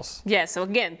officials. Yeah, so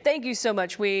again, thank you so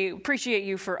much. We appreciate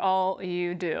you for all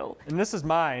you do. And this is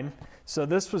mine. So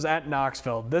this was at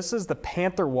Knoxville. This is the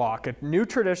Panther Walk, a new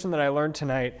tradition that I learned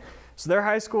tonight. So their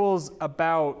high school is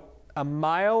about a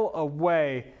mile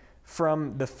away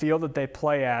from the field that they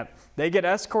play at. They get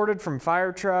escorted from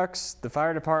fire trucks, the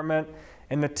fire department,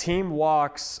 and the team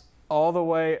walks all the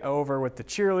way over with the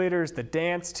cheerleaders, the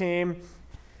dance team.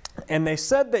 And they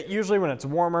said that usually when it's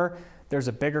warmer, there's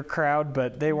a bigger crowd,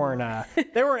 but they weren't out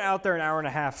there an hour and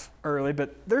a half early,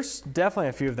 but there's definitely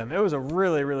a few of them. It was a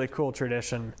really, really cool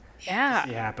tradition to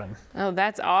see happen. Oh,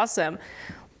 that's awesome.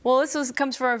 Well, this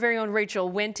comes from our very own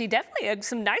Rachel Winty. Definitely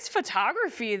some nice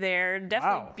photography there.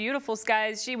 Definitely beautiful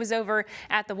skies. She was over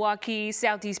at the Waukee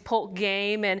Southeast Polk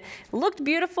game and looked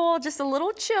beautiful, just a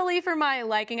little chilly for my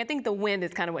liking. I think the wind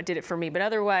is kind of what did it for me, but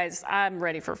otherwise I'm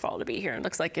ready for fall to be here. It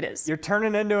looks like it is. You're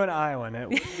turning into an Iowan. It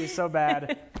wouldn't be so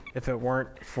bad if it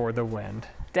weren't for the wind.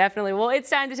 Definitely. Well, it's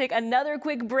time to take another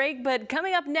quick break, but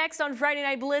coming up next on Friday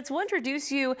Night Blitz, we'll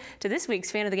introduce you to this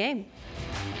week's fan of the game.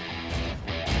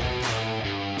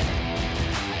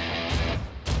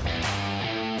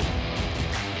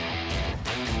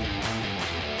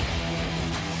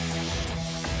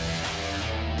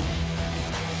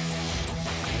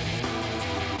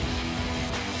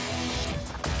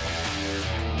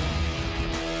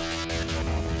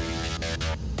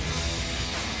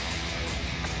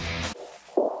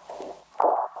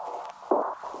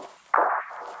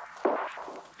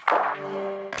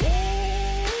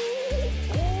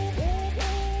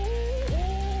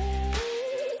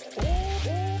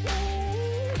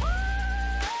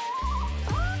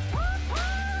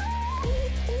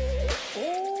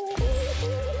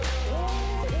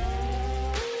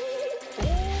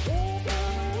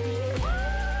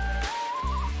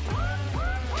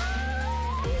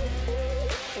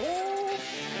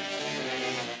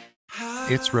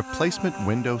 It's replacement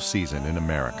window season in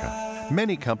America.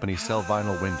 Many companies sell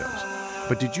vinyl windows,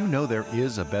 but did you know there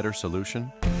is a better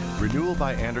solution? Renewal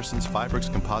by Andersen's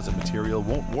Fibrix composite material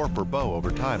won't warp or bow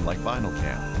over time like vinyl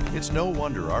can. It's no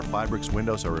wonder our Fibrix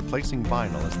windows are replacing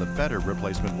vinyl as the better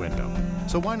replacement window.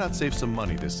 So why not save some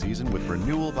money this season with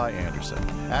Renewal by Andersen?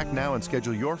 Act now and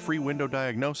schedule your free window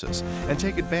diagnosis and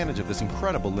take advantage of this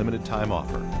incredible limited time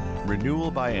offer. Renewal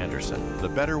by Andersen, the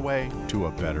better way to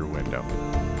a better window.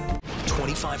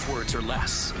 25 words or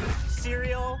less.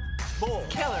 Cereal bowl.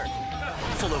 Killer.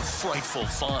 Full of frightful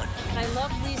fun. I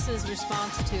love Lisa's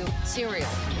response to cereal.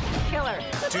 Killer.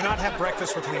 Do not have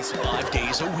breakfast with Lisa. 5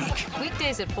 days a week.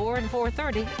 Weekdays at 4 and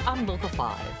 4:30 on Local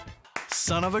 5.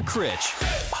 Son of a Critch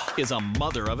is a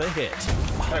mother of a hit.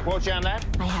 Can I quote you on that?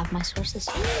 I have my sources.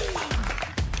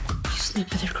 You sleep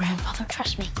with your grandfather.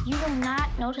 Trust me, you will not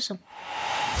notice him.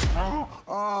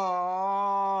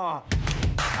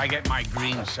 I get my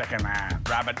green second man.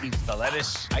 Rabbit eats the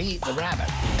lettuce. I eat the rabbit.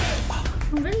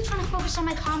 I'm really trying to focus on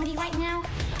my comedy right now.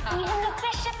 Even the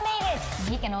bishop made it.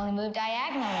 He can only move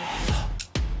diagonally.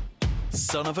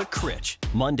 Son of a Critch.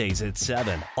 Mondays at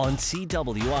 7 on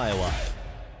CW Iowa.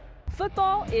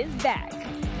 Football is back.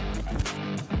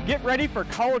 Get ready for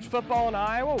college football in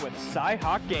Iowa with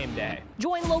Cy-Hawk Game Day.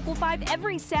 Join Local 5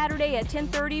 every Saturday at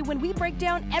 10:30 when we break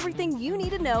down everything you need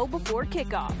to know before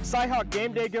kickoff. Cy-Hawk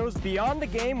Game Day goes beyond the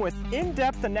game with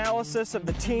in-depth analysis of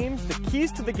the teams, the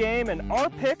keys to the game, and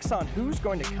our picks on who's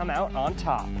going to come out on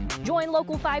top. Join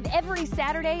Local 5 every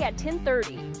Saturday at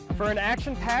 10:30 for an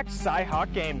action-packed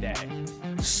Cy-Hawk Game Day.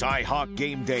 Cy-Hawk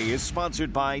Game Day is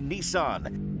sponsored by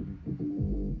Nissan.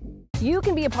 You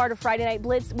can be a part of Friday Night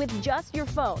Blitz with just your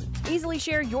phone. Easily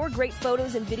share your great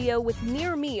photos and video with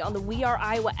Near Me on the We Are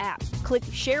Iowa app. Click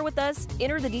Share with Us,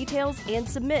 enter the details, and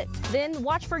submit. Then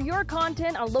watch for your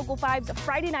content on Local 5's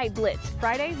Friday Night Blitz,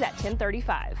 Fridays at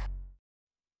 10:35.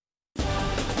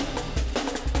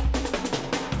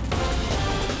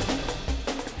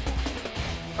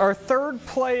 Our third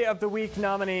play of the week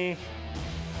nominee,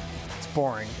 it's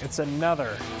boring. It's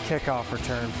another kickoff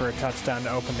return for a touchdown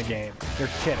to open the game. You're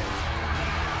kidding.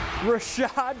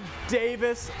 Rashad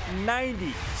Davis,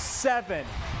 97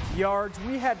 yards.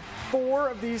 We had 4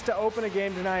 of these to open a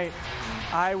game tonight.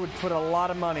 I would put a lot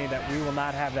of money that we will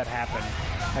not have that happen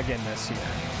again this year.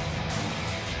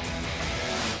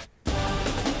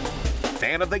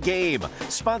 Fan of the Game,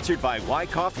 sponsored by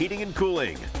Wyckoff Heating and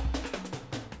Cooling.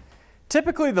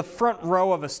 Typically, the front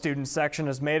row of a student section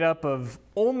is made up of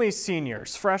only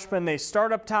seniors. Freshmen, they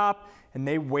start up top and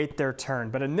they wait their turn.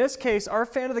 But in this case, our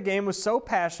fan of the game was so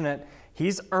passionate,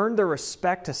 he's earned the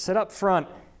respect to sit up front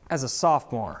as a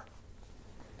sophomore.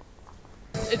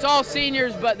 It's all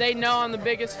seniors, but they know I'm the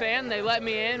biggest fan. They let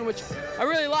me in, which I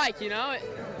really like, you know. It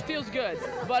feels good.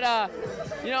 But,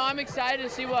 you know, I'm excited to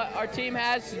see what our team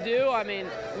has to do. I mean,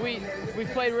 we've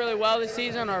played really well this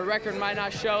season. Our record might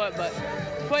not show it, but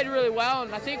played really well,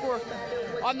 and I think we're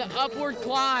on the upward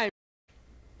climb.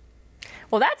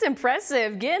 Well, that's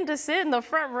impressive, getting to sit in the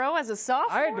front row as a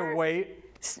sophomore. I had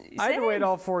to wait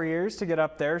all 4 years to get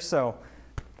up there, so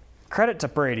credit to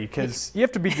Brady, because you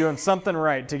have to be doing something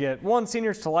right to get, 1,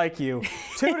 seniors to like you,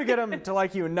 2, to get them to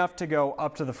like you enough to go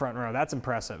up to the front row. That's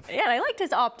impressive. Yeah, and I liked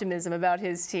his optimism about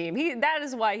his team. That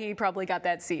is why he probably got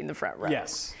that seat in the front row.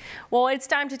 Yes. Well, it's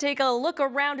time to take a look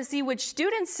around to see which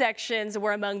student sections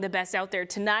were among the best out there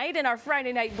tonight in our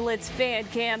Friday Night Blitz fan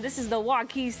cam. This is the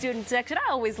Waukee student section.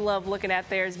 I always love looking at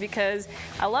theirs because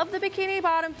I love the bikini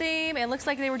bottom theme, and it looks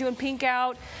like they were doing pink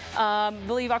out. I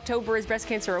believe October is Breast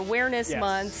Cancer Awareness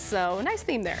Month, so nice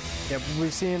theme there. Yep,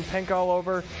 we've seen pink all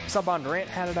over. Saban Durant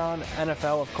had it on.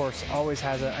 NFL, of course, always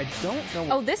has it. I don't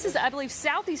know. Oh, this is, I believe,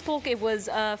 Southeast Polk. It was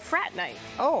frat night.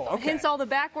 Oh, okay. Hence all the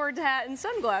backwards hat and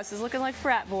sunglasses, looking like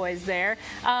frat boys there.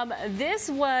 This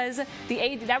was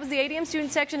that was the ADM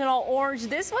student section in all orange.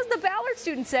 This was the Ballard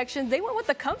student section. They went with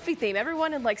the comfy theme.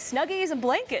 Everyone in like Snuggies and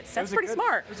blankets. That's pretty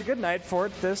smart. It was a good night for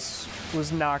it. This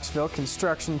was Knoxville,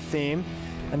 construction theme.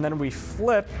 And then we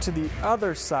flipped to the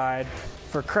other side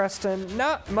for Creston.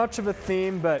 Not much of a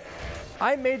theme, but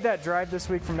I made that drive this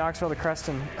week from Knoxville to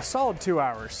Creston a solid 2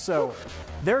 hours. So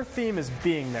their theme is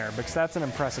being there, because that's an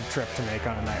impressive trip to make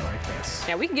on a night like this.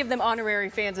 Yeah, we can give them honorary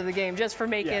fans of the game just for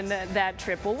making that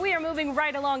trip. Well, we are moving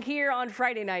right along here on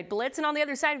Friday Night Blitz. And on the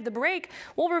other side of the break,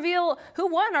 we'll reveal who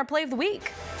won our play of the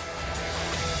week.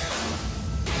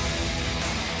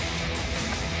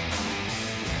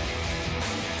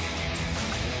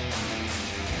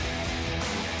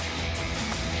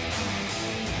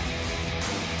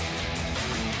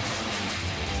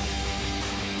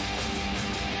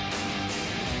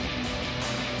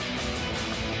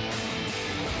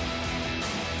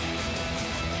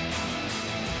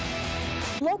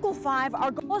 Local 5, our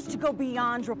goal is to go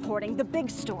beyond reporting the big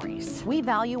stories. We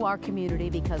value our community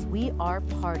because we are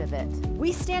part of it.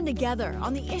 We stand together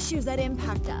on the issues that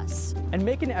impact us. And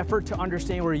make an effort to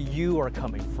understand where you are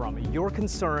coming from, your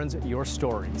concerns, your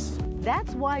stories.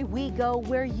 That's why we go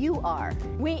where you are.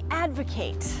 We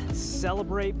advocate,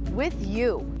 celebrate with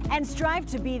you, and strive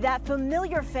to be that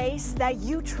familiar face that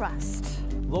you trust.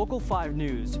 Local 5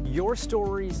 News, your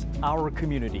stories, our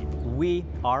community. We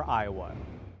are Iowa.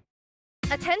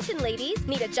 Attention ladies,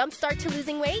 need a jump start to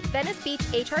losing weight? Venice Beach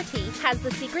HRT has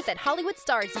the secret that Hollywood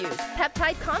stars use,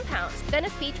 peptide compounds.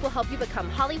 Venice Beach will help you become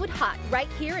Hollywood hot right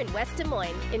here in West Des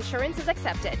Moines. Insurance is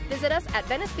accepted. Visit us at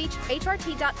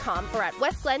venicebeachhrt.com or at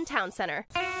West Glen Town Center.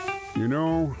 You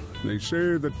know, they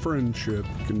say that friendship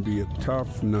can be a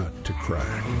tough nut to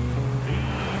crack.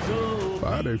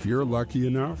 But if you're lucky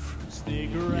enough,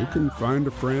 you can find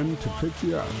a friend to pick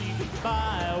you up,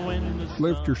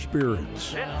 lift your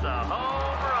spirits,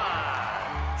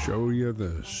 show you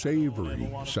the savory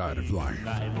side of life.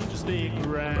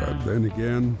 But then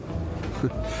again,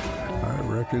 I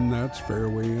reckon that's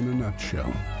Fairway in a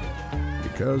nutshell.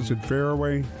 Because at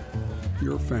Fairway,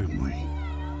 you're family.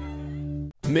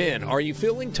 Men, are you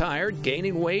feeling tired,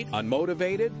 gaining weight,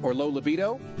 unmotivated, or low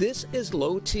libido? This is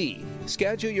Low T.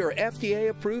 Schedule your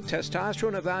FDA-approved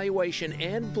testosterone evaluation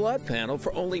and blood panel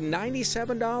for only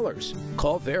 $97.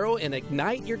 Call Vero and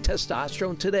ignite your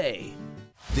testosterone today.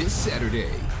 This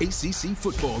Saturday, ACC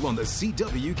football on the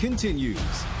CW continues.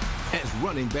 As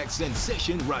running back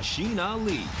sensation Rasheen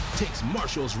Ali takes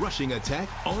Marshall's rushing attack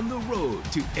on the road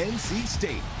to NC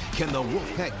State. Can the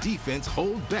Wolfpack defense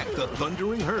hold back the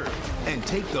Thundering Herd and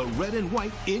take the red and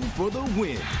white in for the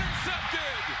win?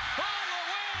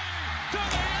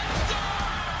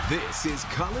 This is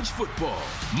college football.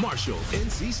 Marshall,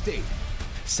 NC State.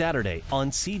 Saturday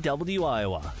on CW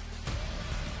Iowa.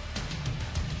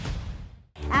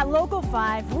 At Local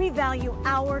 5, we value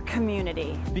our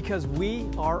community. Because we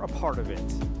are a part of it.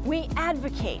 We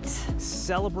advocate,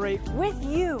 celebrate with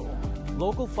you.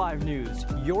 Local 5 News,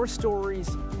 your stories,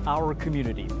 our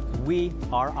community. We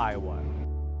are Iowa.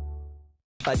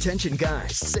 Attention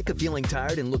guys, sick of feeling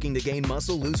tired and looking to gain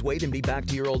muscle, lose weight, and be back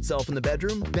to your old self in the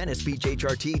bedroom? Venice Beach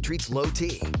HRT treats Low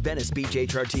T. Venice Beach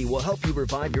HRT will help you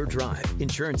revive your drive.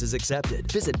 Insurance is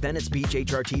accepted. Visit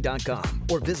VeniceBeachHRT.com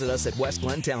or visit us at West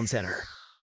Glen Town Center.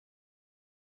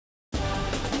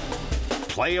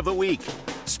 Play of the Week,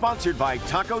 sponsored by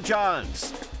Taco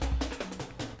John's.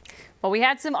 Well, we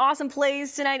had some awesome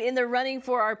plays tonight in the running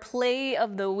for our Play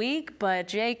of the Week, but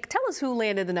Jake, tell us who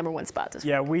landed the #1 spot this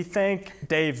week. Yeah, we thank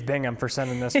Dave Bingham for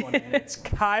sending this one in. It's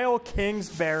Kyle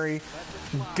Kingsbury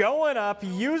going up,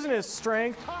 using his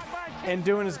strength, and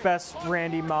doing his best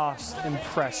Randy Moss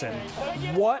impression.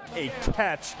 What a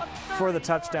catch for the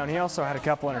touchdown. He also had a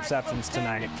couple interceptions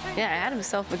tonight. Yeah, had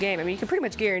himself a game. I mean, you can pretty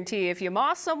much guarantee if you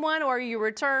moss someone or you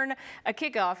return a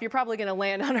kickoff, you're probably going to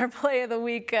land on our Play of the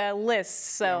Week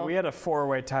list. So yeah, we had a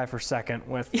 4-way tie for second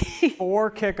with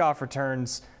 4 kickoff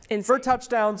returns for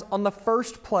touchdowns on the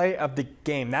first play of the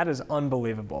game. That is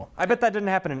unbelievable. I bet that didn't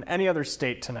happen in any other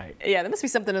state tonight. Yeah, there must be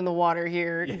something in the water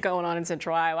here going on in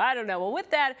Central Iowa. I don't know. Well, with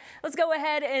that, let's go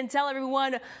ahead and tell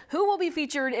everyone who will be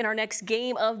featured in our next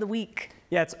game of the week.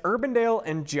 Yeah, it's Urbandale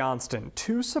and Johnston,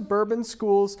 2 suburban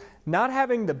schools not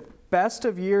having the best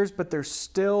of years, but they're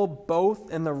still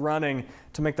both in the running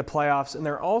to make the playoffs, and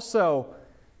they're also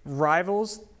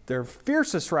rivals. Their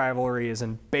fiercest rivalry is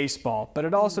in baseball, but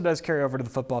it also does carry over to the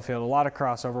football field. A lot of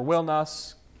crossover. Will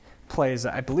Nuss plays,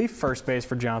 I believe, first base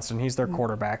for Johnston. He's their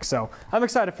quarterback, so I'm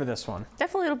excited for this one.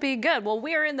 Definitely it'll be good. Well,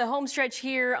 we are in the home stretch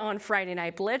here on Friday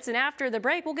Night Blitz, and after the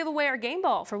break, we'll give away our game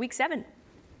ball for Week 7.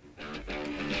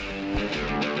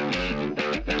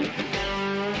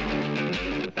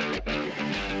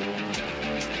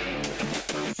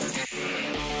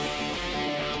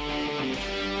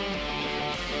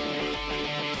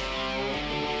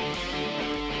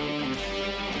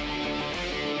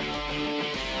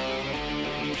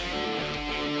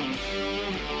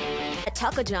 At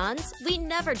Taco John's, we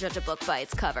never judge a book by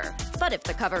its cover. But if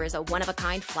the cover is a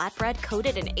one-of-a-kind flatbread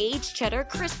coated in aged cheddar,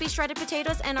 crispy shredded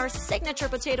potatoes, and our signature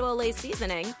potato Olay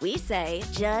seasoning, we say,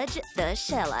 judge the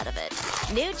shell out of it.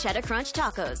 New Cheddar Crunch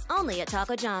Tacos, only at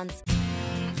Taco John's.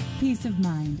 Peace of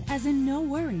mind, as in no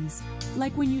worries.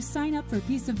 Like when you sign up for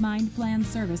Peace of Mind plan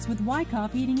service with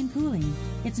Wyckoff Heating and Cooling.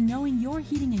 It's knowing your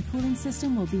heating and cooling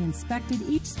system will be inspected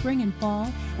each spring and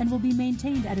fall and will be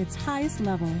maintained at its highest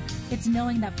level. It's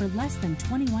knowing that for less than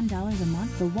 $21 a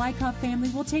month, the Wyckoff family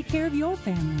will take care of your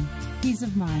family. Peace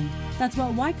of mind. That's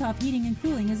what Wyckoff Heating and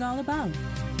Cooling is all about.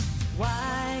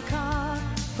 Wyckoff,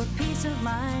 for peace of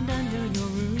mind under your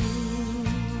roof.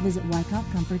 Visit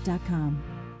wyckoffcomfort.com.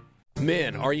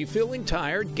 Men, are you feeling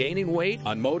tired, gaining weight,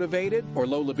 unmotivated, or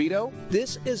low libido?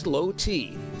 This is Low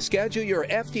T. Schedule your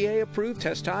FDA-approved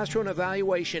testosterone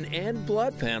evaluation and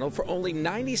blood panel for only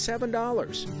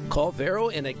 $97. Call Vero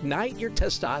and ignite your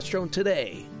testosterone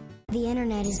today. The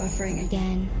internet is buffering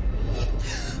again.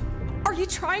 Are you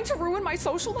trying to ruin my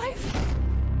social life?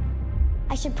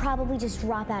 I should probably just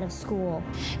drop out of school.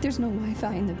 There's no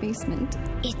Wi-Fi in the basement.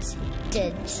 It's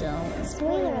dead zone.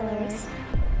 Spoiler alert.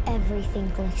 Everything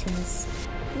glitches.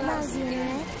 Lousy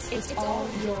internet. It's all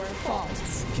your fault.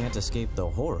 Can't escape the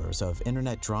horrors of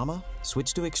internet drama?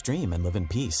 Switch to Extreme and live in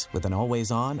peace with an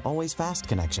always-on, always-fast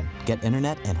connection. Get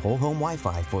internet and whole home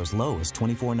Wi-Fi for as low as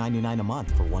 $24.99 a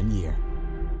month for 1 year.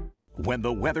 When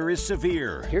the weather is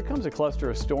severe, here comes a cluster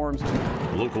of storms.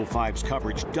 Local 5's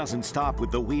coverage doesn't stop with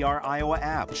the We Are Iowa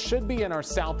app. Should be in our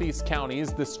southeast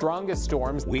counties, the strongest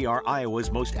storms. We Are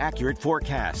Iowa's most accurate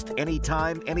forecast,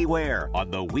 anytime, anywhere, on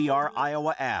the We Are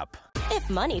Iowa app. If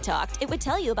money talked, it would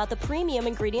tell you about the premium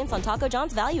ingredients on Taco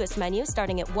John's Valuest menu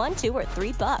starting at $1, $2, or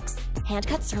 $3.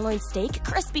 Hand-cut sirloin steak,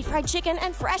 crispy fried chicken,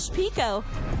 and fresh pico.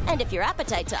 And if your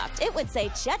appetite talked, it would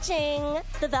say cha-ching.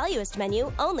 The Valuest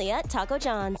menu, only at Taco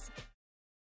John's.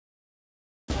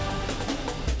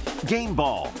 Game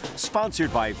Ball,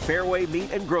 sponsored by Fairway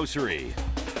Meat and Grocery.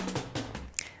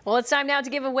 Well, it's time now to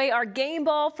give away our game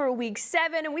ball for week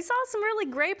 7, and we saw some really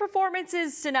great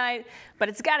performances tonight, but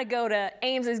it's got to go to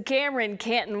Ames's Cameron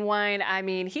Canton-Wine. I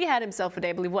mean, he had himself a day,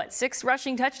 I believe, what, 6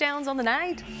 rushing touchdowns on the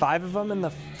night? 5 of them in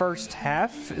the first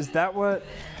half? Is that what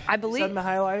I believe said in the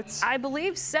highlights? I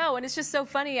believe so, and it's just so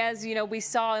funny, as you know, we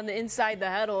saw in the Inside the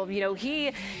Huddle. You know,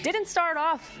 he didn't start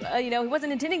off. You know, he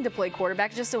wasn't intending to play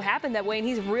quarterback. It just so happened that way, and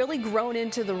he's really grown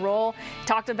into the role.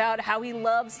 Talked about how he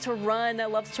loves to run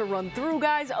through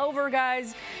guys, over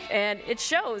guys, and it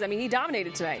shows. I mean, he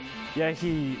dominated tonight. Yeah,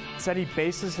 he said he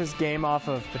bases his game off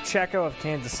of Pacheco of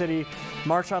Kansas City,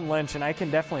 Marshawn Lynch, and I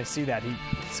can definitely see that.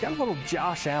 He's got a little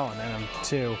Josh Allen in him,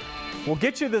 too. We'll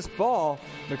get you this ball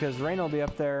because Rain will be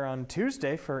up there on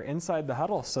Tuesday for Inside the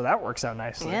Huddle, so that works out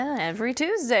nicely. Yeah, every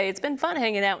Tuesday. It's been fun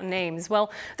hanging out in Ames.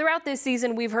 Well, throughout this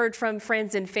season, we've heard from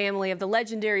friends and family of the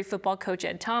legendary football coach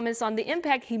Ed Thomas on the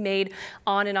impact he made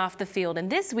on and off the field. And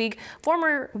this week,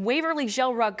 former Waverly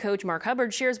Shell Rock coach Mark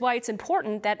Hubbard shares why it's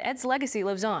important that Ed's legacy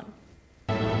lives on.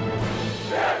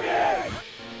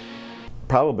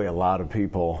 Probably a lot of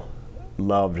people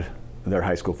loved their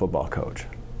high school football coach.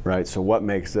 Right, so what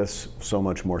makes this so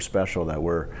much more special that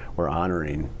we're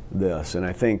honoring this? And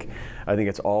I think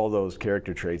it's all those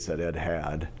character traits that Ed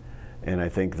had, and I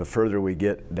think the further we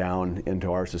get down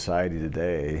into our society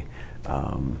today,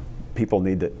 people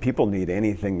need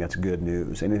anything that's good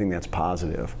news, anything that's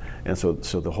positive, and so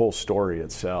the whole story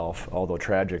itself, although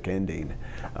tragic ending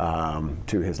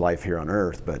to his life here on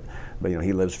earth, but you know,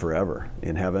 he lives forever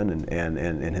in heaven,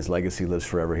 and his legacy lives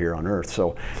forever here on earth.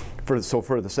 So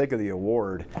for the sake of the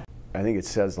award, I think it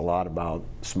says a lot about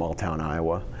small town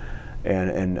Iowa,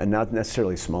 and not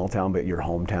necessarily small town, but your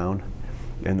hometown,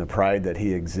 and the pride that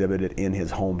he exhibited in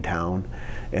his hometown,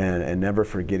 and never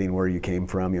forgetting where you came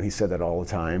from. You know, he said that all the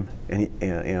time,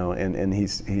 and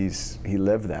he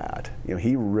lived that. You know,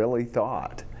 he really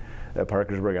thought that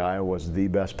Parkersburg, Iowa was the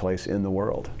best place in the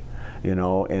world. You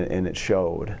know, and it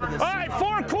showed. All right,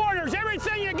 4 quarters,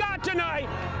 everything you got tonight,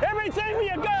 everything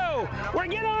you go. We're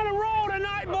getting on a roll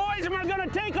tonight, boys, and we're going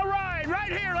to take a ride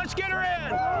right here. Let's get her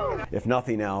in. If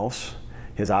nothing else,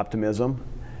 his optimism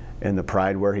and the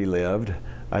pride where he lived,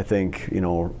 I think, you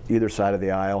know, either side of the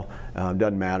aisle,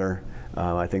 doesn't matter.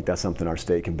 I think that's something our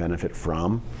state can benefit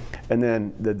from. And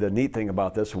then the neat thing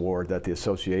about this award that the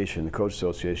association, the Coach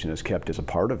Association, has kept as a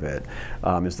part of it,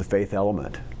 is the faith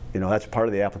element. You know, that's part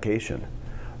of the application,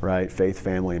 right? Faith,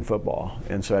 family, and football.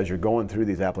 And so as you're going through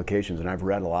these applications, and I've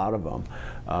read a lot of them,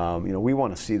 you know, we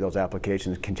want to see those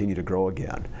applications continue to grow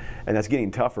again. And that's getting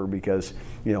tougher because,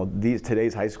 you know,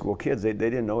 today's high school kids, they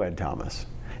didn't know Ed Thomas.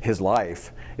 His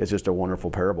life is just a wonderful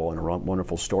parable and a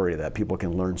wonderful story that people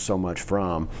can learn so much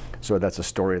from. So that's a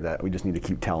story that we just need to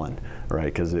keep telling,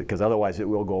 right? Because otherwise it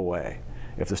will go away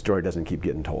if the story doesn't keep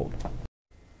getting told.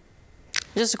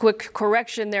 Just a quick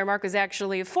correction there. Mark is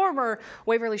actually a former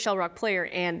Waverly Shell Rock player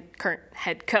and current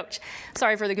head coach.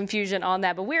 Sorry for the confusion on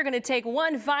that, but we're going to take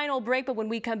one final break. But when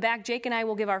we come back, Jake and I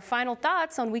will give our final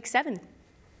thoughts on week 7.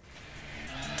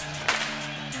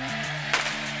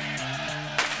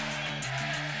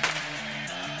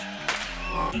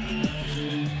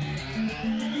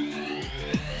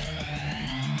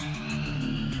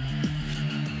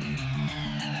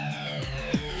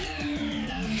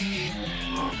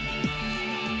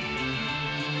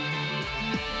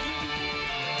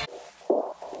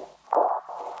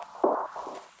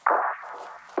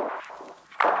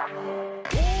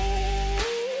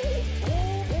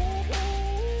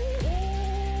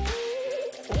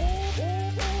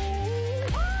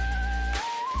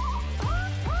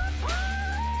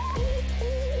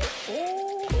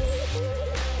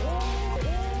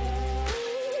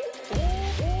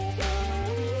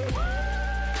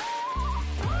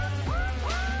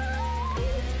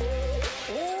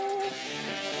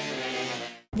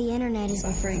 The internet is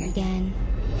buffering again.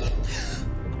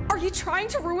 Are you trying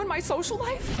to ruin my social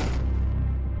life?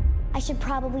 I should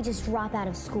probably just drop out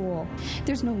of school.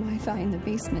 There's no Wi-Fi in the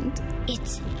basement.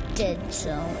 It's dead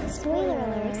zone. Spoiler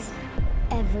alert.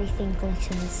 Everything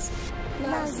glitches.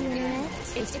 Lousy internet.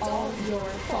 It's all your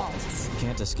fault.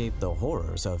 Can't escape the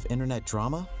horrors of internet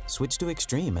drama? Switch to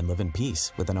Extreme and live in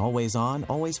peace with an always-on,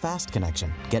 always-fast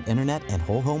connection. Get internet and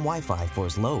whole home Wi-Fi for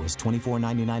as low as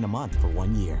 $24.99 a month for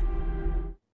 1 year.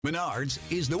 Menards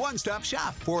is the one-stop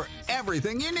shop for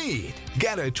everything you need.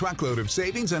 Get a truckload of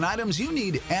savings on items you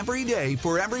need every day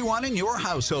for everyone in your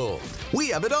household. We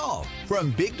have it all, from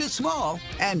big to small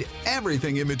and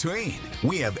everything in between.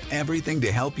 We have everything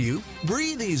to help you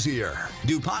breathe easier.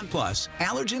 DuPont Plus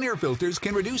allergen air filters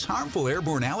can reduce harmful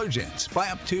airborne allergens by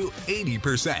up to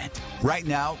 80%. Right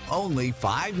now, only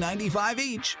 $5.95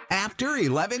 each after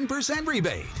 11%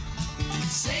 rebate.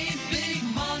 Save big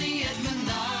money at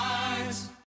Menards.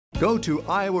 Go to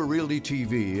Iowa Realty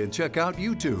TV and check out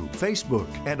YouTube, Facebook,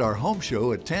 and our home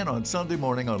show at 10 on Sunday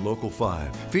morning on Local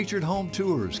 5. Featured home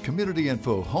tours, community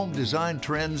info, home design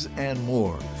trends, and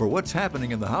more. For what's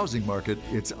happening in the housing market,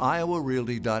 it's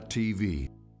iowarealty.tv.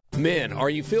 Men,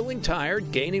 are you feeling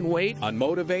tired, gaining weight,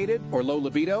 unmotivated, or low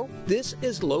libido? This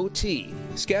is Low T.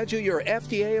 Schedule your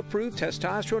FDA-approved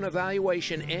testosterone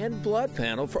evaluation and blood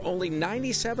panel for only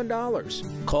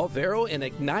 $97. Call Vero and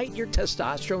ignite your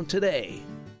testosterone today.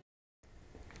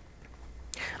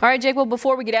 All right, Jake, well,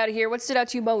 before we get out of here, what stood out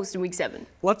to you most in Week 7?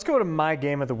 Let's go to my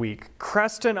game of the week.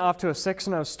 Creston off to a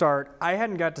 6-0 start. I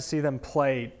hadn't got to see them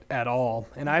play at all,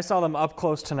 and I saw them up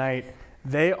close tonight.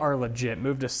 They are legit.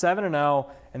 Moved to 7-0,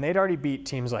 and they'd already beat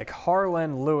teams like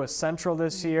Harlan, Lewis Central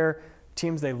this year,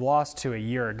 teams they lost to a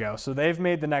year ago. So they've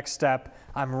made the next step.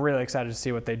 I'm really excited to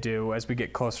see what they do as we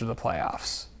get closer to the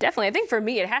playoffs. Definitely. I think for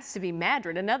me, it has to be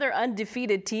Madrid, another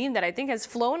undefeated team that I think has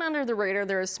flown under the radar.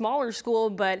 They're a smaller school,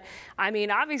 but I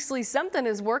mean, obviously something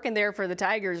is working there for the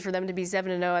Tigers for them to be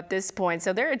 7-0 at this point.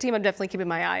 So they're a team I'm definitely keeping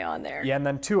my eye on there. Yeah, and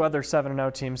then two other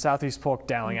 7-0 teams, Southeast Polk,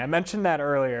 Dowling. I mentioned that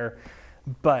earlier,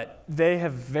 but they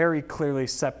have very clearly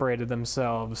separated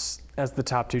themselves as the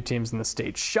top two teams in the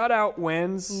state. Shutout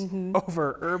wins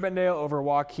over Urbandale, over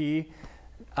Waukee.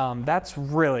 That's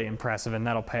really impressive, and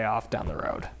that'll pay off down the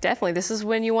road. Definitely. This is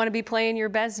when you want to be playing your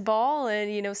best ball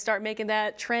and, you know, start making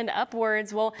that trend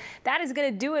upwards. Well, that is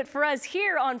going to do it for us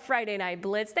here on Friday Night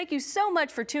Blitz. Thank you so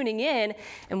much for tuning in,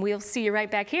 and we'll see you right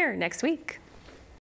back here next week.